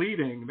is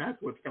leading. That's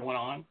what's going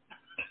on.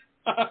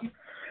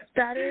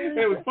 That is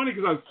it was funny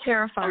because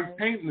terrifying. I was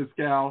painting this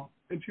gal,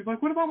 and she's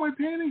like, what about my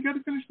painting? You got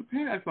to finish the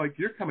painting. I was like,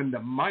 you're coming to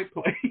my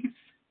place.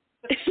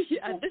 This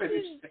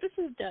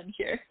is done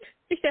here.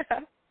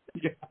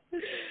 Yeah,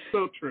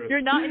 so true.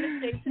 You're not in a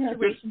safe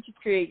situation to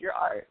create your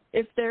art.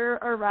 If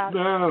there are rats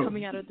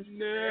coming out of the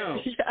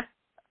Yeah.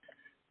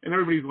 And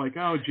everybody's like,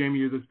 oh, Jamie,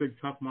 you're this big,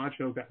 tough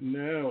macho guy.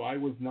 No, I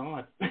was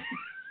not.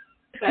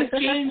 That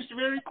changed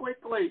very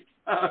quickly.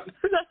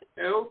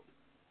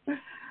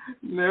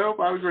 Nope,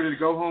 I was ready to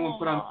go home and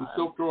put on some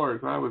silk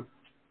drawers.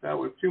 That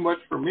was too much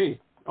for me.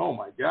 Oh,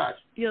 my gosh.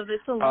 Yeah,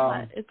 it's a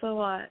lot. It's a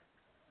lot.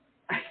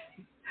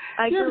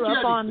 I grew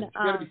up on... You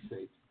got to be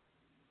safe.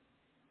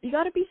 You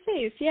got to be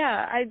safe,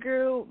 yeah.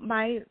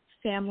 My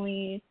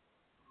family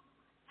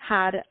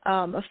had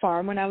a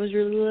farm when I was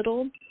really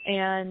little,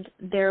 and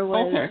there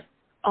was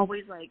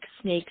always, like,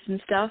 snakes and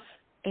stuff,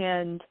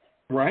 and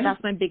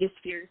that's my biggest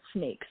fear,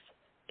 snakes,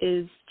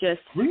 is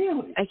just...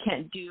 Really?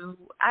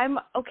 I'm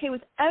okay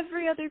with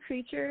every other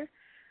creature,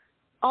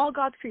 all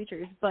God's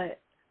creatures,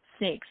 but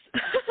snakes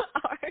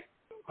are...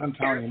 I'm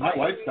telling you, my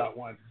wife's got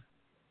one.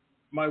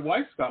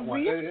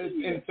 Really?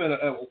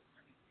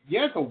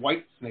 It's a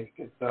white snake.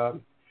 It's a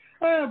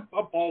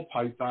ball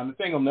python. The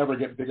thing will never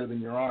get bigger than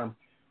your arm.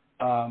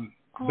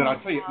 But I'll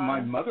tell you,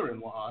 my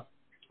mother-in-law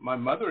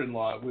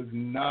was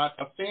not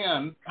a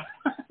fan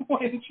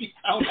when she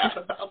found out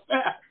about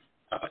that.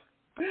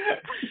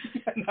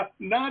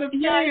 Not a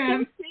fan. Yeah, I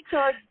think snakes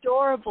are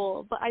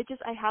adorable, but I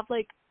have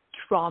like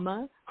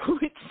trauma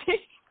with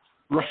snakes.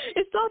 Right.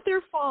 It's not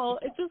their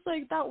fault. It's just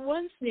like that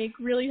one snake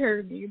really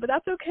hurt me, but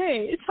that's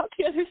okay. It's not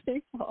the other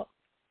snake's fault.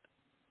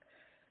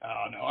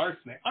 Oh no, our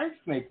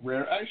snake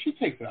rare. She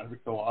takes it out every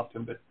so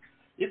often, but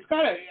it's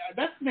got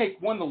that snake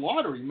won the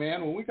lottery,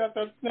 man. When we got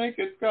that snake,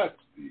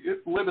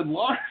 it's living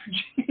large.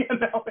 It's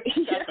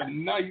got a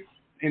nice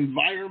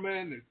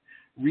environment, and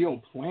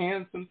real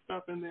plants and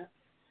stuff in there.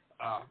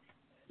 I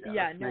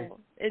bet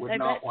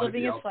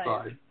living is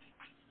fun.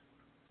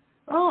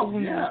 Oh,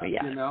 yeah,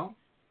 you know.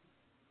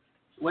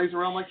 Lays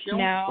around like she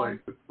owns the place.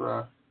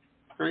 It's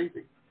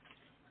crazy.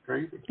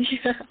 Crazy.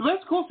 Yeah. So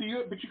that's cool. So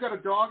you got a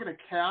dog and a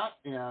cat,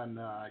 and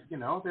you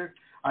know,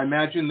 I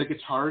imagine the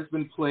guitar's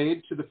been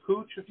played to the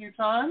pooch a few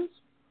times.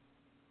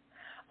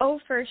 Oh,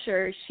 for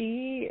sure.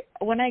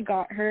 When I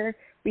got her,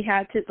 we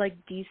had to like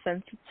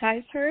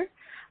desensitize her,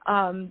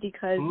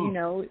 because you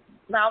know,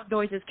 loud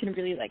noises can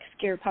really like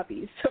scare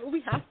puppies. So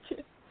we have to.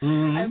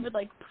 Mm-hmm. I would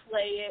like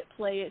play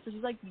it. So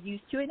she's like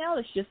used to it now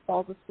that she just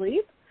falls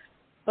asleep.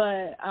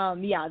 But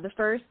yeah, the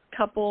first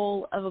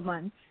couple of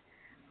months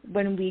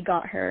when we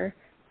got her,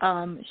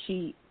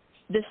 she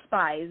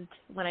despised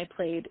when I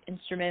played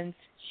instruments.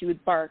 She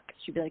would bark.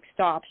 She'd be like,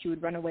 stop. She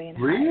would run away and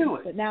hide.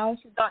 Really? But now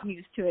she's gotten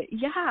used to it.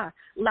 Yeah.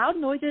 Loud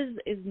noises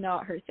is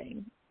not her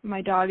thing.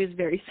 My dog is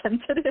very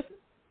sensitive.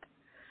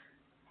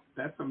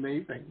 That's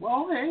amazing.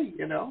 Well, hey,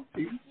 you know,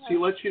 she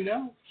lets you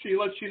know. She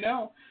lets you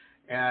know.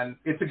 And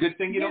it's a good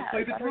thing you don't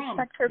play the drums.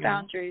 Respect her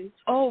boundaries.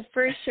 Oh,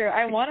 for sure.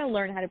 I want to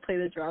learn how to play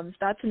the drums.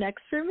 That's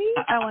next for me.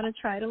 I want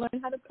to try to learn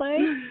how to play.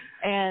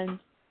 And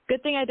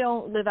good thing I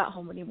don't live at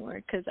home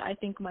anymore, because I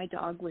think my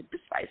dog would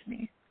despise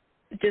me.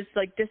 Just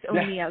like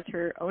disown me as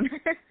her owner.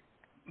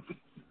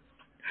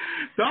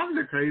 Dogs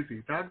are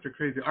crazy.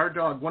 Our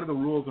dog, one of the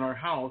rules in our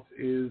house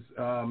is,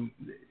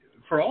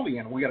 for all the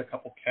animals, we got a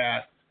couple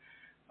cats.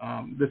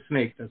 The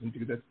snake doesn't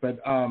do this, but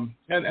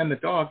and the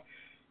dog.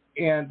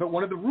 But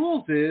one of the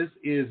rules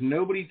is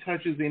nobody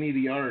touches any of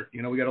the art.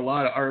 You know, we got a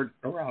lot of art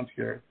around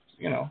here,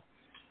 you know,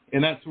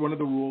 and that's one of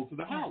the rules of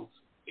the house.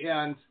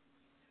 And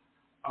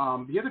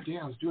the other day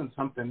I was doing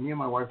something. Me and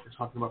my wife were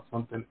talking about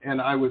something,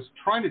 and I was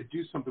trying to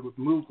do something with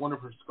move one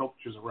of her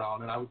sculptures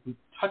around, and I was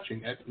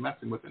touching it,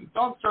 messing with it. And the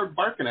dog started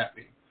barking at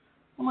me.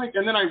 I'm like,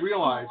 and then I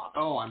realized,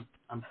 I'm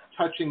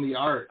touching the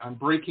art. I'm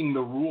breaking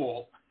the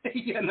rule,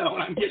 you know,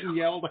 and I'm getting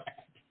yelled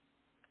at.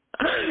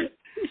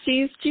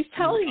 She's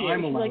telling you.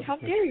 She's like, how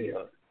dare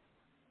you?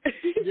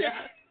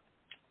 Yeah.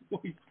 Are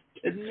you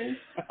kidding me?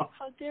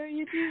 How dare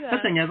you do that?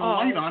 That thing has a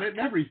light on it and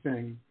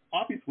everything.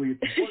 Obviously,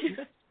 it's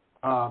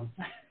important.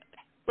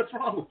 What's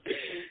wrong with it?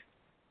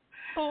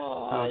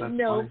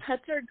 No, funny.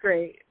 Pets are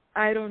great.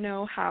 I don't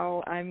know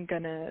how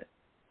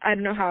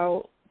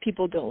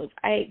people don't live.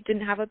 I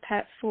didn't have a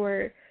pet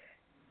for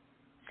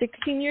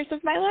 16 years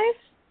of my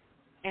life,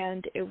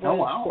 and it was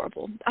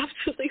horrible.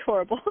 Absolutely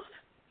horrible.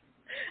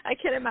 I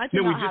can't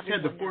imagine not having one. We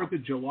just had the 4th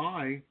of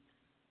July.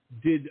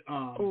 Did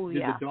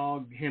the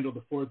dog handle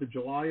the 4th of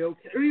July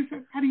okay? Or is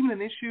that even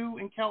an issue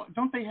in California?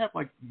 Don't they have,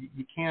 like,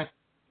 you can't,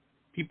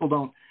 people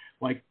don't,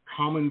 like,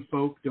 common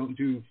folk don't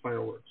do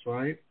fireworks,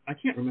 right? I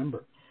can't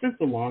remember. It's been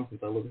so long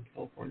since I lived in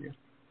California.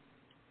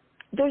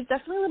 There's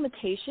definitely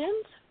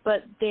limitations,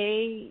 but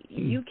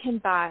you can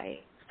buy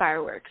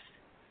fireworks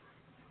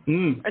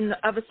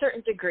of a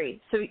certain degree.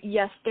 So,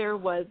 yes, there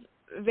was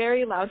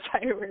very loud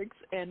fireworks,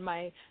 and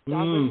my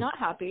dog was not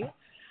happy.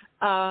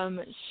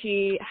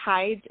 She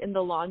hides in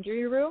the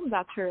laundry room.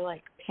 That's her,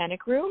 like,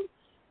 panic room.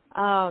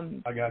 I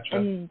gotcha.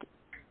 And,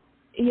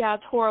 yeah,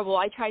 it's horrible.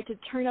 I tried to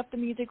turn up the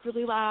music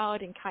really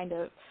loud and kind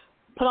of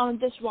put on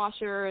the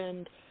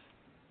dishwasher,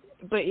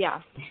 but,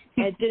 yeah,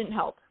 it didn't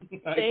help.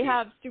 They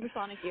have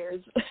supersonic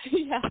ears.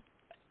 Yeah.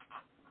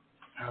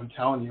 I'm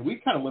telling you, we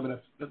kind of live in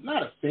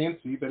not a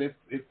fancy, but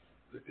it's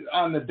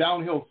on the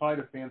downhill side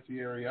of fancy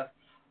area.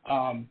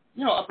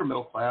 Upper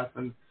middle class,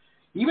 and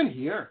even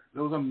here,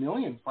 there was a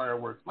million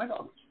fireworks. My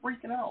dog was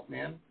freaking out,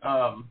 man.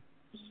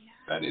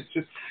 And it's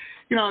just,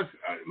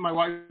 my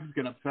wife was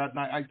getting upset, and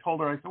I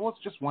told her, I said, well,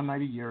 it's just one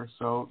night a year,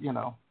 so,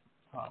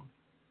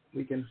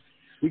 we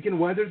can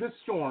weather the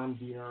storm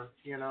here,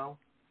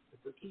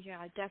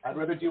 Yeah, definitely. I'd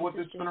rather deal with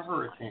this than a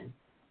hurricane.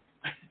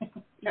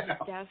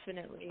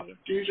 Definitely.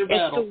 Choose your it's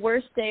battle. the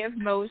worst day of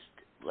most,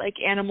 like,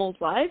 animals'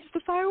 lives,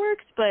 the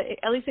fireworks, but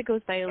at least it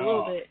goes by a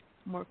little bit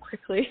more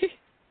quickly.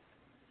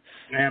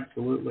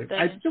 Absolutely.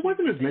 There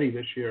wasn't as many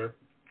this year.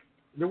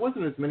 There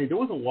wasn't as many. There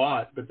was a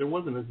lot, but there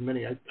wasn't as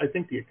many. I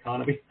think the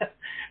economy,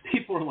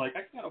 people were like,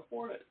 I can't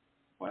afford it.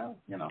 Well,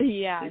 yeah,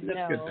 maybe that's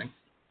a good thing.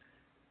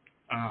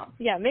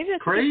 Yeah, maybe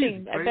that's a good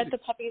thing. I bet the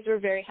puppies were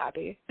very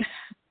happy.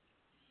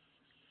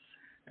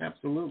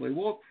 Absolutely.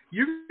 Well,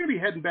 you're going to be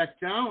heading back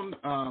down.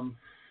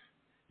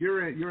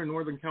 You're in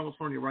Northern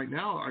California right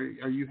now.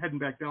 Are you heading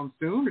back down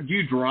soon? Or do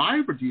you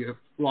drive, or do you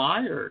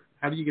fly, or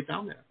how do you get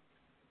down there?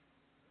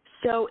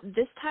 So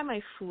this time I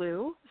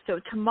flew. So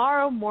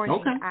tomorrow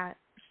morning at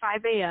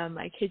 5 a.m.,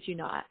 I kid you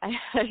not, I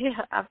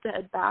have to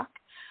head back.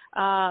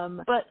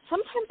 But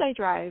sometimes I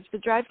drive. The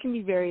drive can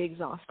be very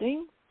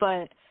exhausting,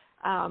 but if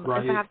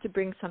I have to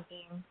bring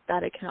something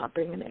that I cannot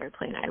bring in the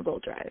airplane, I will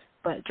drive.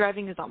 But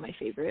driving is not my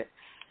favorite.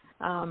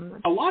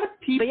 A lot of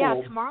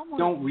people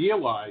don't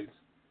realize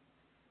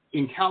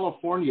in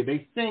California,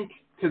 they think,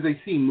 because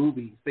they see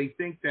movies, they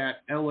think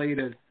that L.A.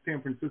 to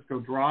San Francisco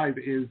drive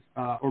is,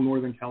 or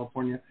Northern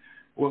California,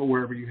 or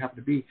wherever you happen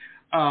to be,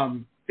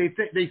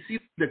 they see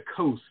the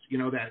coast,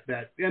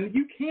 that, and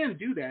you can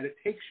do that. It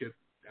takes you,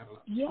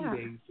 2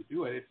 days to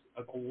do it.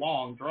 It's a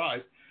long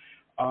drive.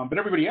 But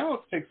everybody else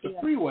takes the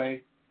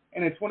freeway,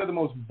 and it's one of the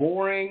most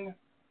boring,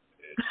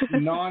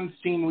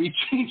 non-scenery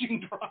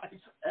changing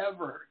drives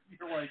ever.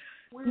 You're like,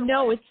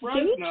 no, it's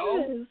Fresno?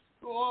 dangerous.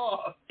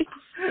 Oh.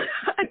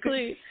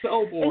 Exactly. It's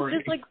so boring.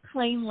 It's just like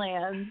plain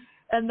land,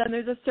 and then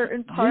there's a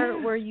certain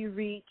part where you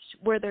reach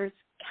where there's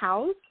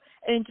cows,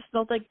 and it just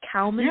smells like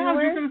cow manure. Yeah, I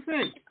was just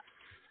gonna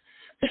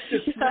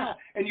say.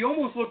 And you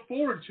almost look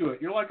forward to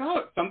it. You're like, oh,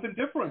 it's something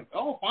different.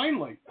 Oh,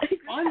 finally. Exactly.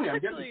 Finally, I'm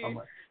getting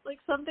somewhere. Like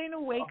something to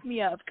wake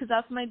me up, because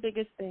that's my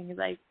biggest thing is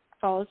I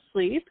fall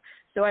asleep,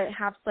 so I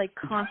have to like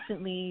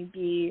constantly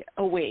be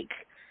awake.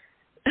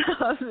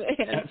 And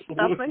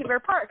that's my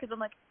favorite part, because I'm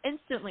like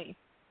instantly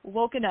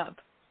woken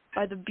up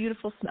by the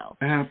beautiful smell.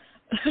 Oh,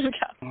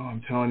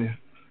 I'm telling you.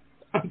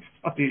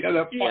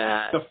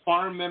 The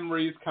farm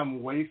memories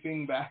come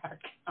wafting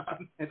back.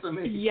 It's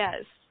amazing.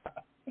 Yes.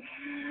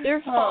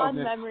 They're fond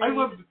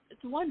memories.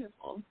 It's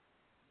wonderful.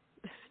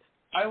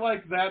 I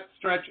like that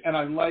stretch, and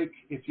I like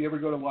if you ever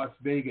go to Las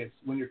Vegas,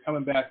 when you're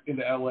coming back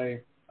into LA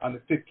on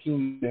the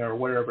 15th there or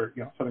wherever,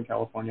 Southern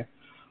California,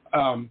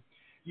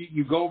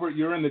 you go over,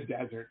 you're in the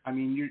desert. I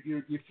mean,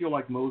 you feel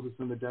like Moses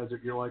in the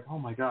desert. You're like, oh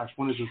my gosh,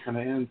 when is this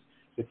going to end?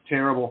 It's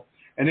terrible.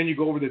 And then you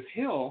go over this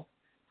hill,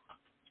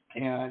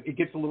 and it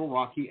gets a little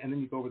rocky, and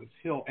then you go over this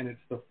hill, and it's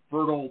the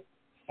fertile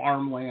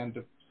farmland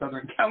of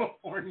Southern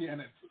California,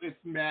 and it's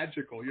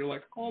magical. You're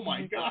like, oh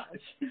my gosh.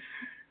 It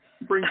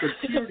brings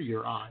a tear to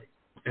your eye.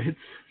 It's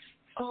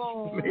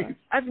amazing.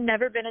 I've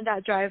never been in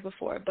that drive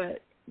before,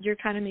 but you're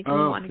kind of making me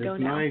want to go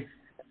now. Nice.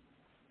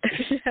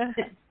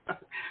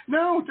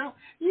 No, don't.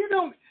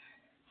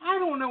 I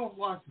don't know if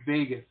Las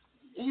Vegas,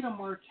 Ada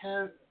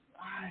Marquez,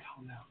 I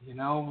don't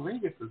know.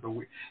 Vegas is a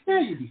weird. Yeah,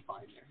 you'd be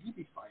fine there.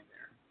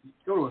 You'd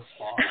go to a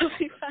spa. I'll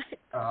be fine.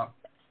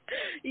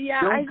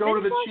 Don't go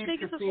to the Las cheap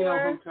Vegas casino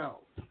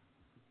hotels.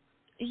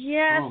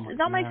 Yes, it's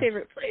not my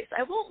favorite place.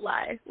 I won't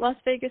lie. Las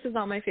Vegas is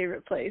not my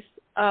favorite place.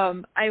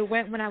 I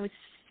went when I was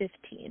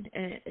 15,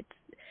 and it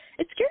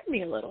scared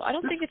me a little. I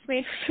don't think it's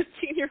made for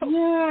 15-year-olds.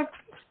 Yeah.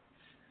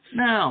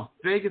 No,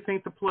 Vegas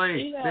ain't the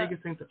place. Yeah. Vegas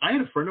ain't I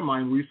had a friend of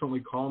mine recently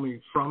call me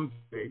from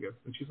Vegas,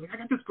 and she's like, I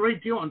got this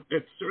great deal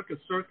at Circus.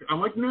 I'm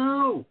like,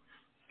 no,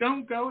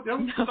 don't go.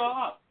 Don't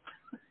stop.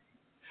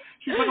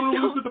 She's like, I'm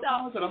going to lose the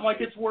deposit. I'm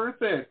like, it's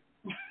worth it.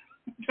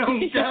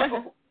 Don't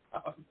go.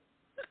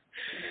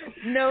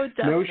 No, definitely.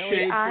 No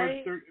shade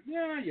towards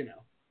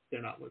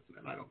they're not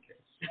listening. I don't care.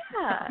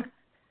 Yeah.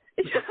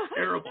 It's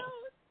terrible.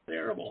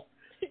 Terrible.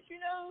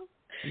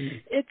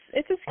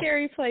 It's a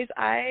scary place.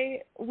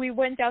 We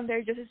went down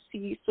there just to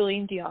see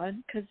Celine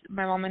Dion, because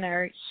my mom and I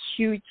are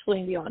huge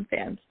Celine Dion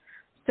fans.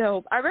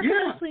 So I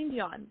recommend Celine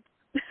Dion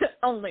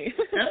only.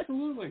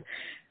 Absolutely.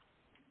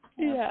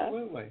 Yeah.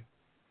 Absolutely.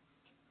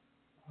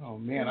 Oh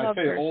man, I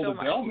tell you, Old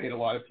Adele made a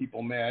lot of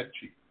people mad.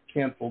 She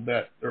canceled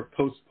that or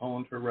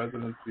postponed her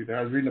residency there.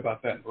 I was reading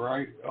about that in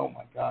Variety. Oh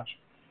my gosh.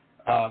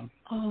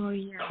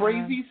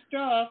 Crazy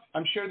stuff.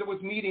 I'm sure there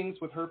was meetings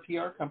with her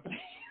PR company.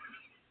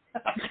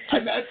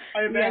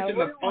 I imagine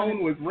the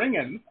phone was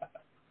ringing.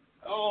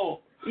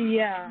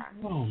 Yeah.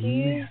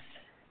 Man.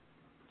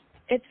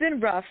 It's been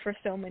rough for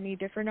so many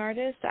different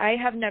artists. I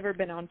have never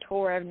been on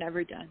tour. I've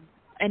never done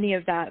any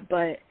of that,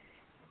 but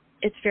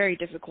it's very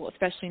difficult,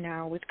 especially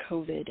now with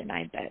COVID, and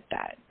I bet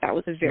that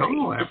was a very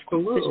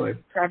difficult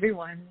decision for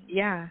everyone.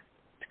 Yeah,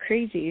 it's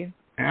crazy.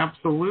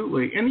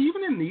 Absolutely. And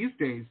even in these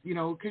days,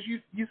 because you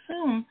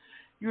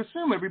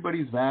assume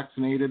everybody's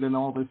vaccinated and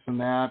all this and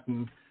that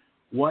and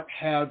what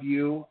have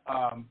you.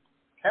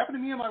 Happened to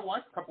me and my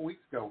wife a couple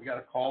weeks ago. We got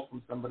a call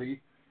from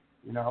somebody,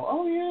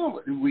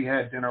 who we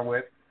had dinner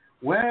with.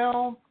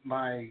 Well,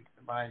 my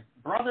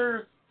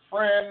brother's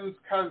friend's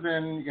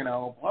cousin,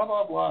 blah,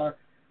 blah, blah.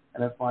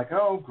 And it's like,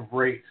 oh,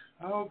 great.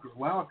 Oh,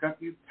 well, I've got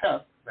these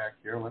tests back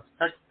here.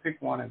 Let's take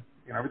one. And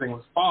everything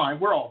was fine.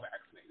 We're all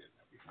vaccinated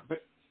and everything.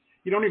 But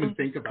you don't even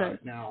think about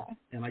it now.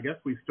 And I guess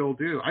we still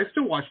do. I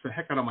still wash the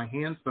heck out of my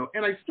hands, though.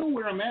 And I still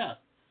wear a mask.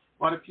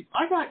 A lot of people.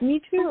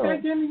 Me too. I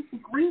didn't even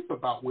grief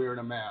about wearing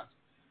a mask.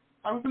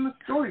 I was in the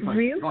store. He's like,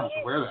 really? You don't have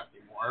to wear that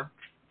anymore.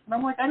 And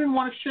I'm like, I didn't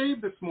want to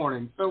shave this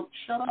morning, so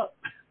shut up.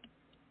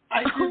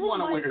 I did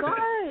want to wear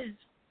this.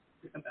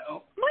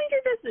 Mind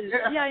your business.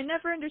 Yeah, I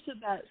never understood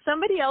that.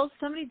 Somebody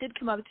did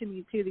come up to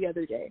me too the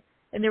other day,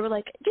 and they were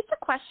like, "Just a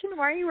question.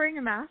 Why are you wearing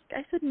a mask?"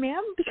 I said,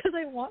 "Ma'am, because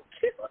I want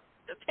to.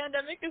 The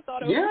pandemic is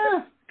not over."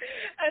 Yeah.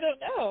 I don't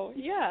know.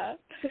 Yeah.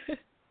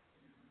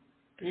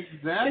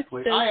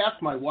 Exactly. I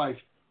asked my wife.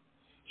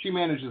 She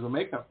manages a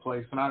makeup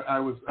place, and I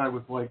was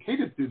like, "Hey,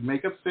 did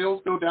makeup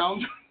sales go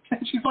down?"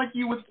 And she's like,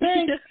 "You would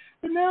think."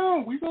 But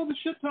no, we sold a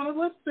shit ton of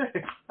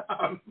lipstick.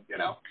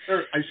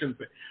 Or I shouldn't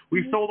say.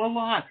 We sold a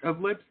lot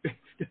of lipstick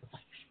still.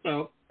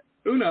 So,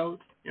 who knows,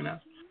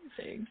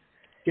 Amazing.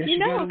 Guess you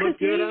gotta look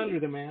good under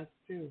the mask,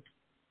 too.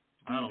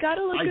 You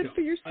gotta look good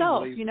for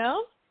yourself,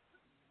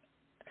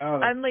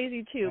 Oh, I'm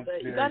lazy, too,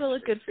 but you gotta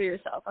look good for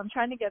yourself. I'm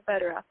trying to get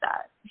better at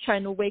that. I'm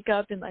trying to wake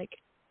up and,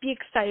 be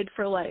excited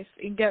for life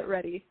and get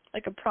ready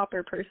like a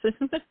proper person.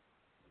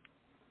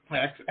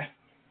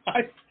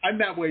 I'm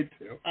that way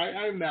too.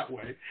 I'm that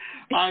way.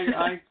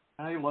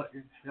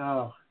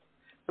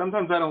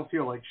 Sometimes I don't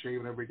feel like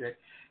shaving every day.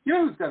 You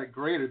know who's got it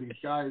great are these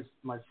guys,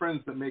 my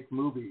friends that make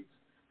movies.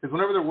 Because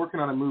whenever they're working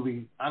on a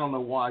movie, I don't know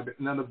why, but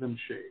none of them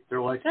shave.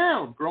 They're like,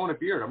 I'm growing a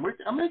beard. I'm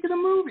making a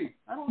movie.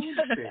 I don't need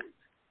to shave.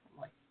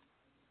 I'm like,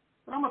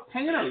 but I'm a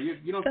painter.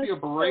 You don't see a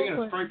beret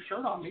and a striped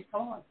shirt on me.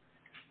 Come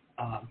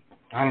on.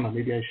 I don't know.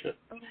 Maybe I should.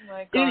 Oh,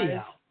 my God.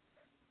 Anyhow.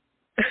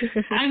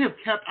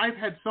 I've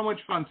had so much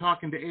fun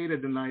talking to Ada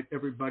tonight,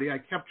 everybody. I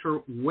kept her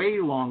way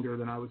longer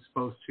than I was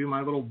supposed to.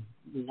 My little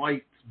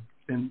light's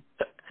been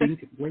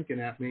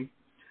blinking at me.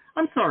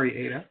 I'm sorry,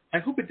 Ada. I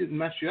hope it didn't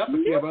mess you up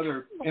if you have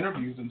other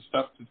interviews and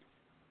stuff to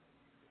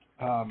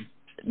do.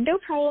 No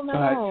problem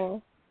at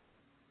all.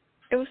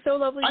 It was so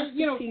lovely to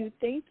see you.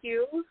 Thank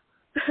you.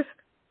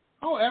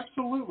 Oh,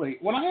 absolutely.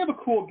 When I have a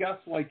cool guest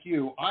like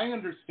you, I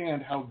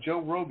understand how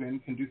Joe Rogan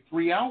can do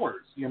 3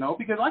 hours,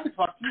 because I could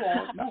talk to you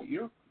all night.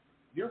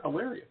 You're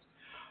hilarious.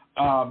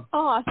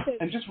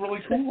 And just really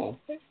cool.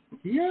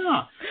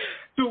 Yeah.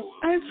 So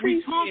I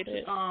appreciate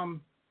it.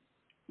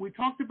 We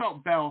talked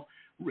about Belle,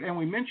 and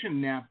we mentioned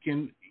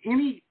Napkin.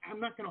 I'm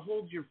not going to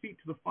hold your feet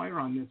to the fire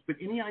on this, but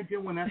any idea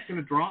when that's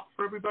going to drop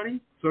for everybody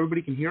so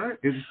everybody can hear it?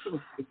 It's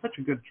such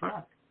a good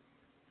track.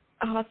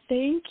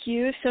 Thank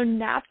you. So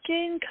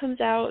Napkin comes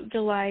out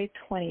July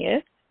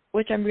 20th,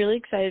 which I'm really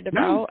excited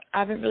about. I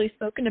haven't really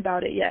spoken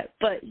about it yet,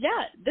 but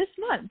yeah, this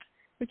month,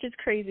 which is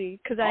crazy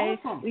because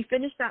we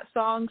finished that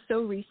song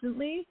so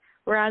recently,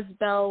 whereas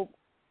Belle,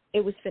 it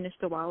was finished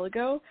a while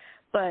ago.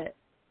 But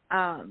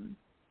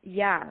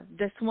yeah,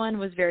 this one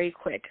was very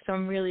quick, so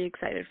I'm really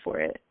excited for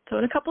it. So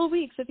in a couple of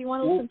weeks, if you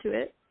want to listen to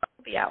it,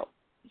 it'll be out.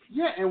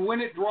 Yeah, and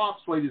when it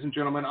drops, ladies and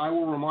gentlemen, I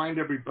will remind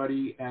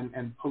everybody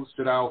and post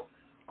it out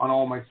on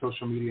all my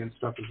social media and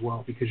stuff as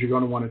well, because you're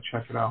going to want to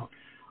check it out.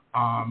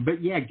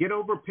 But yeah, get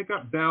over, pick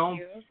up Belle.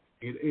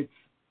 It's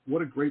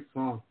what a great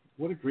song.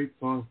 What a great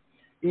song.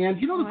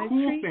 And the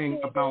cool thing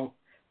about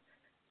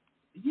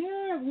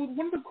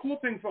one of the cool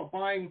things about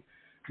buying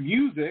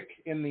music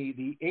in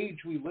the age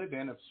we live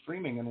in of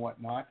streaming and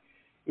whatnot,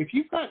 if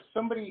you've got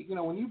somebody,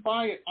 when you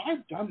buy it,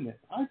 I've done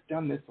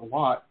this a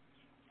lot.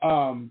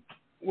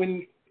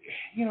 When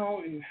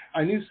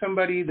I knew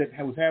somebody that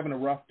was having a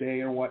rough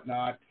day or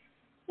whatnot,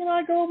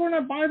 I go over and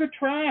I buy the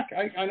track.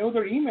 I know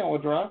their email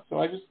address, so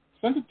I just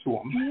send it to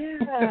them.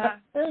 Yeah.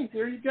 Hey,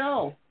 there you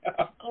go.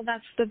 Oh,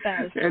 that's the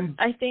best. And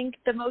I think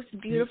the most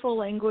beautiful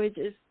language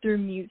is through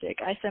music.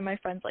 I send my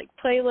friends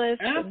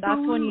playlists, and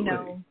that's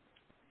when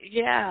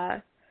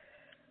yeah.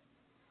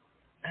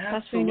 Absolutely.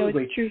 That's when you know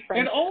it's true friendship.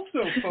 And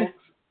also, folks,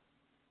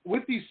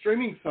 with these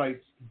streaming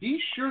sites,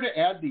 be sure to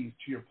add these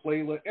to your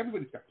playlist.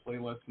 Everybody's got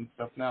playlists and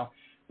stuff now.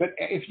 But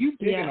if you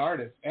dig an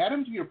artist, add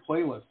them to your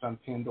playlist on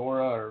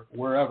Pandora or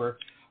wherever,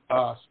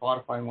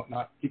 Spotify and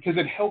whatnot, because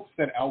it helps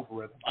that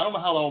algorithm. I don't know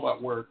how all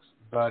that works,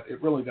 but it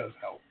really does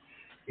help.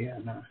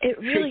 And, it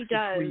really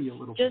does.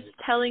 Just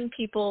telling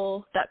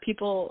people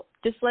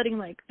just letting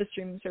the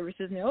streaming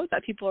services know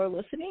that people are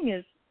listening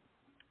is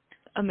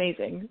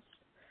amazing.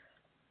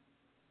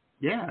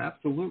 Yeah,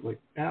 absolutely.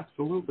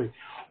 Absolutely.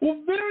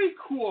 Well, very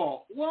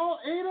cool. Well,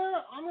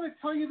 Ada, I'm going to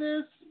tell you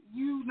this.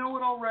 You know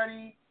it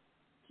already.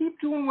 Keep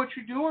doing what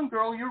you're doing,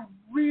 girl. You're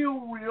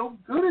real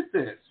good at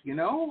this,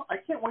 I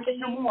can't wait to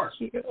hear more.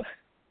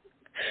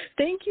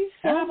 Thank you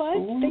so much.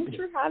 Thanks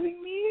for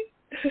having me.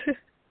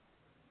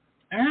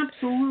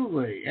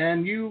 Absolutely.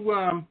 And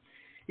you,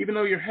 even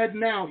though you're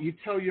heading out, you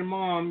tell your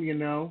mom,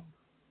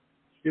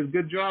 she did a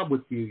good job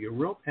with you. You're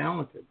real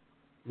talented.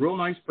 Real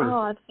nice person.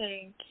 Oh,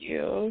 thank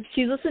you.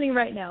 She's listening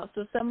right now,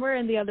 so somewhere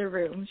in the other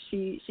room,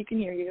 she can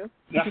hear you.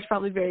 She's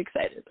probably very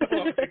excited.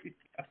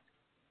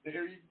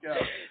 There you go.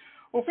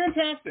 Well,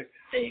 fantastic.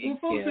 Thank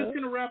folks, you. That's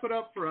going to wrap it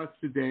up for us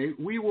today.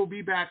 We will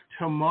be back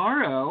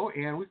tomorrow,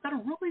 and we've got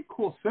a really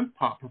cool synth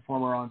pop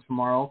performer on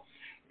tomorrow,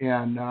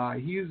 and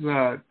he's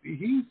a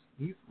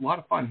lot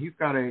of fun. He's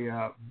got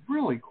a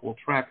really cool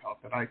track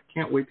out that I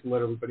can't wait to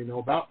let everybody know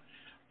about.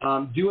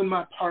 Doing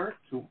my part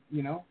to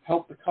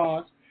help the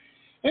cause.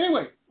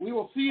 Anyway, we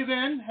will see you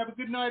then. Have a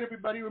good night,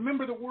 everybody.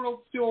 Remember, the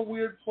world's still a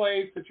weird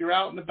place, but you're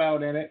out and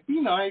about in it. Be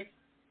nice.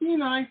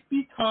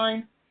 Be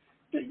kind.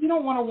 You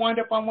don't want to wind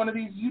up on one of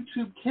these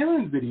YouTube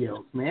Karen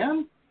videos,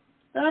 man.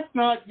 That's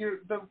not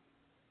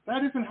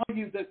that isn't how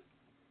you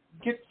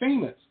get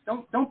famous.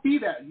 Don't be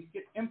that. You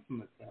get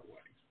infamous that way.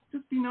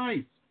 Just be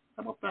nice.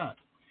 How about that?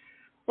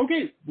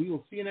 Okay, we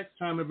will see you next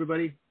time,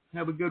 everybody.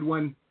 Have a good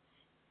one.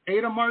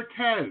 Ada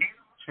Marques.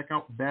 Check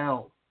out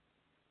Belle.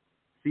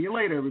 See you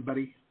later,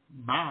 everybody.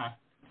 Bye.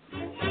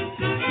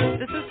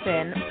 This has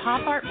been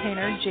pop art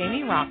painter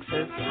Jamie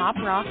Rox's Pop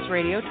Rocks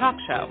Radio Talk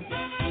Show.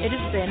 It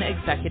has been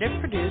executive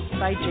produced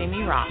by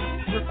Jamie Rox,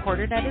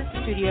 recorded at his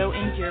studio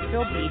in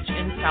Deerfield Beach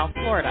in South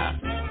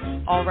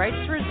Florida. All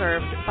rights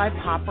reserved by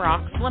Pop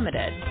Rocks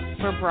Limited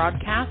for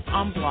broadcast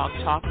on Blog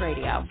Talk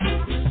Radio.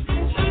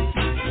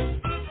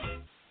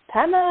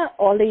 Tana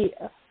Oli,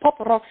 Pop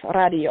Rocks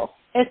Radio.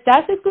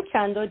 Estás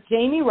escuchando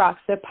Jamie Rox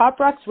de Pop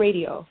Rocks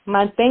Radio.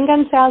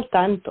 Manténganse al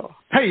tanto.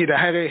 Hej, det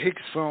här är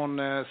Hicks från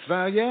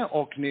Sverige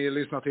och ni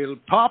lyssnar till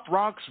Pop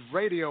Rocks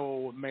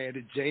Radio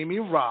med Jamie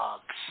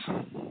Rox.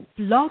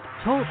 Blog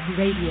Talk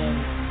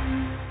Radio.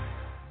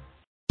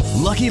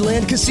 Lucky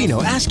Land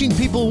Casino, asking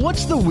people,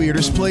 what's the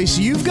weirdest place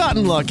you've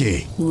gotten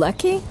lucky?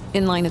 Lucky?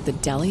 In line at the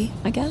deli,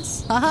 I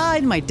guess? Aha,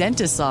 in my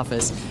dentist's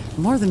office.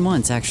 More than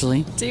once,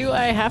 actually. Do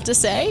I have to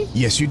say?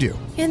 Yes, you do.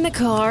 In the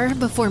car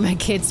before my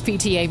kids'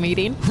 PTA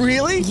meeting.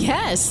 Really?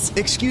 Yes.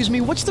 Excuse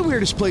me, what's the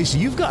weirdest place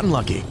you've gotten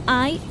lucky?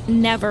 I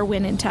never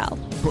win and tell.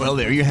 Well,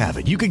 there you have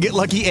it. You can get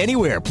lucky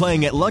anywhere,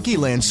 playing at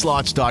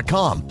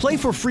LuckyLandSlots.com. Play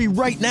for free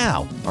right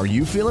now. Are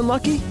you feeling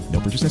lucky? No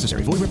purchase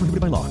necessary. Void where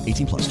prohibited by law.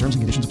 18+. Terms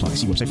and conditions apply.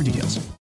 See website for details.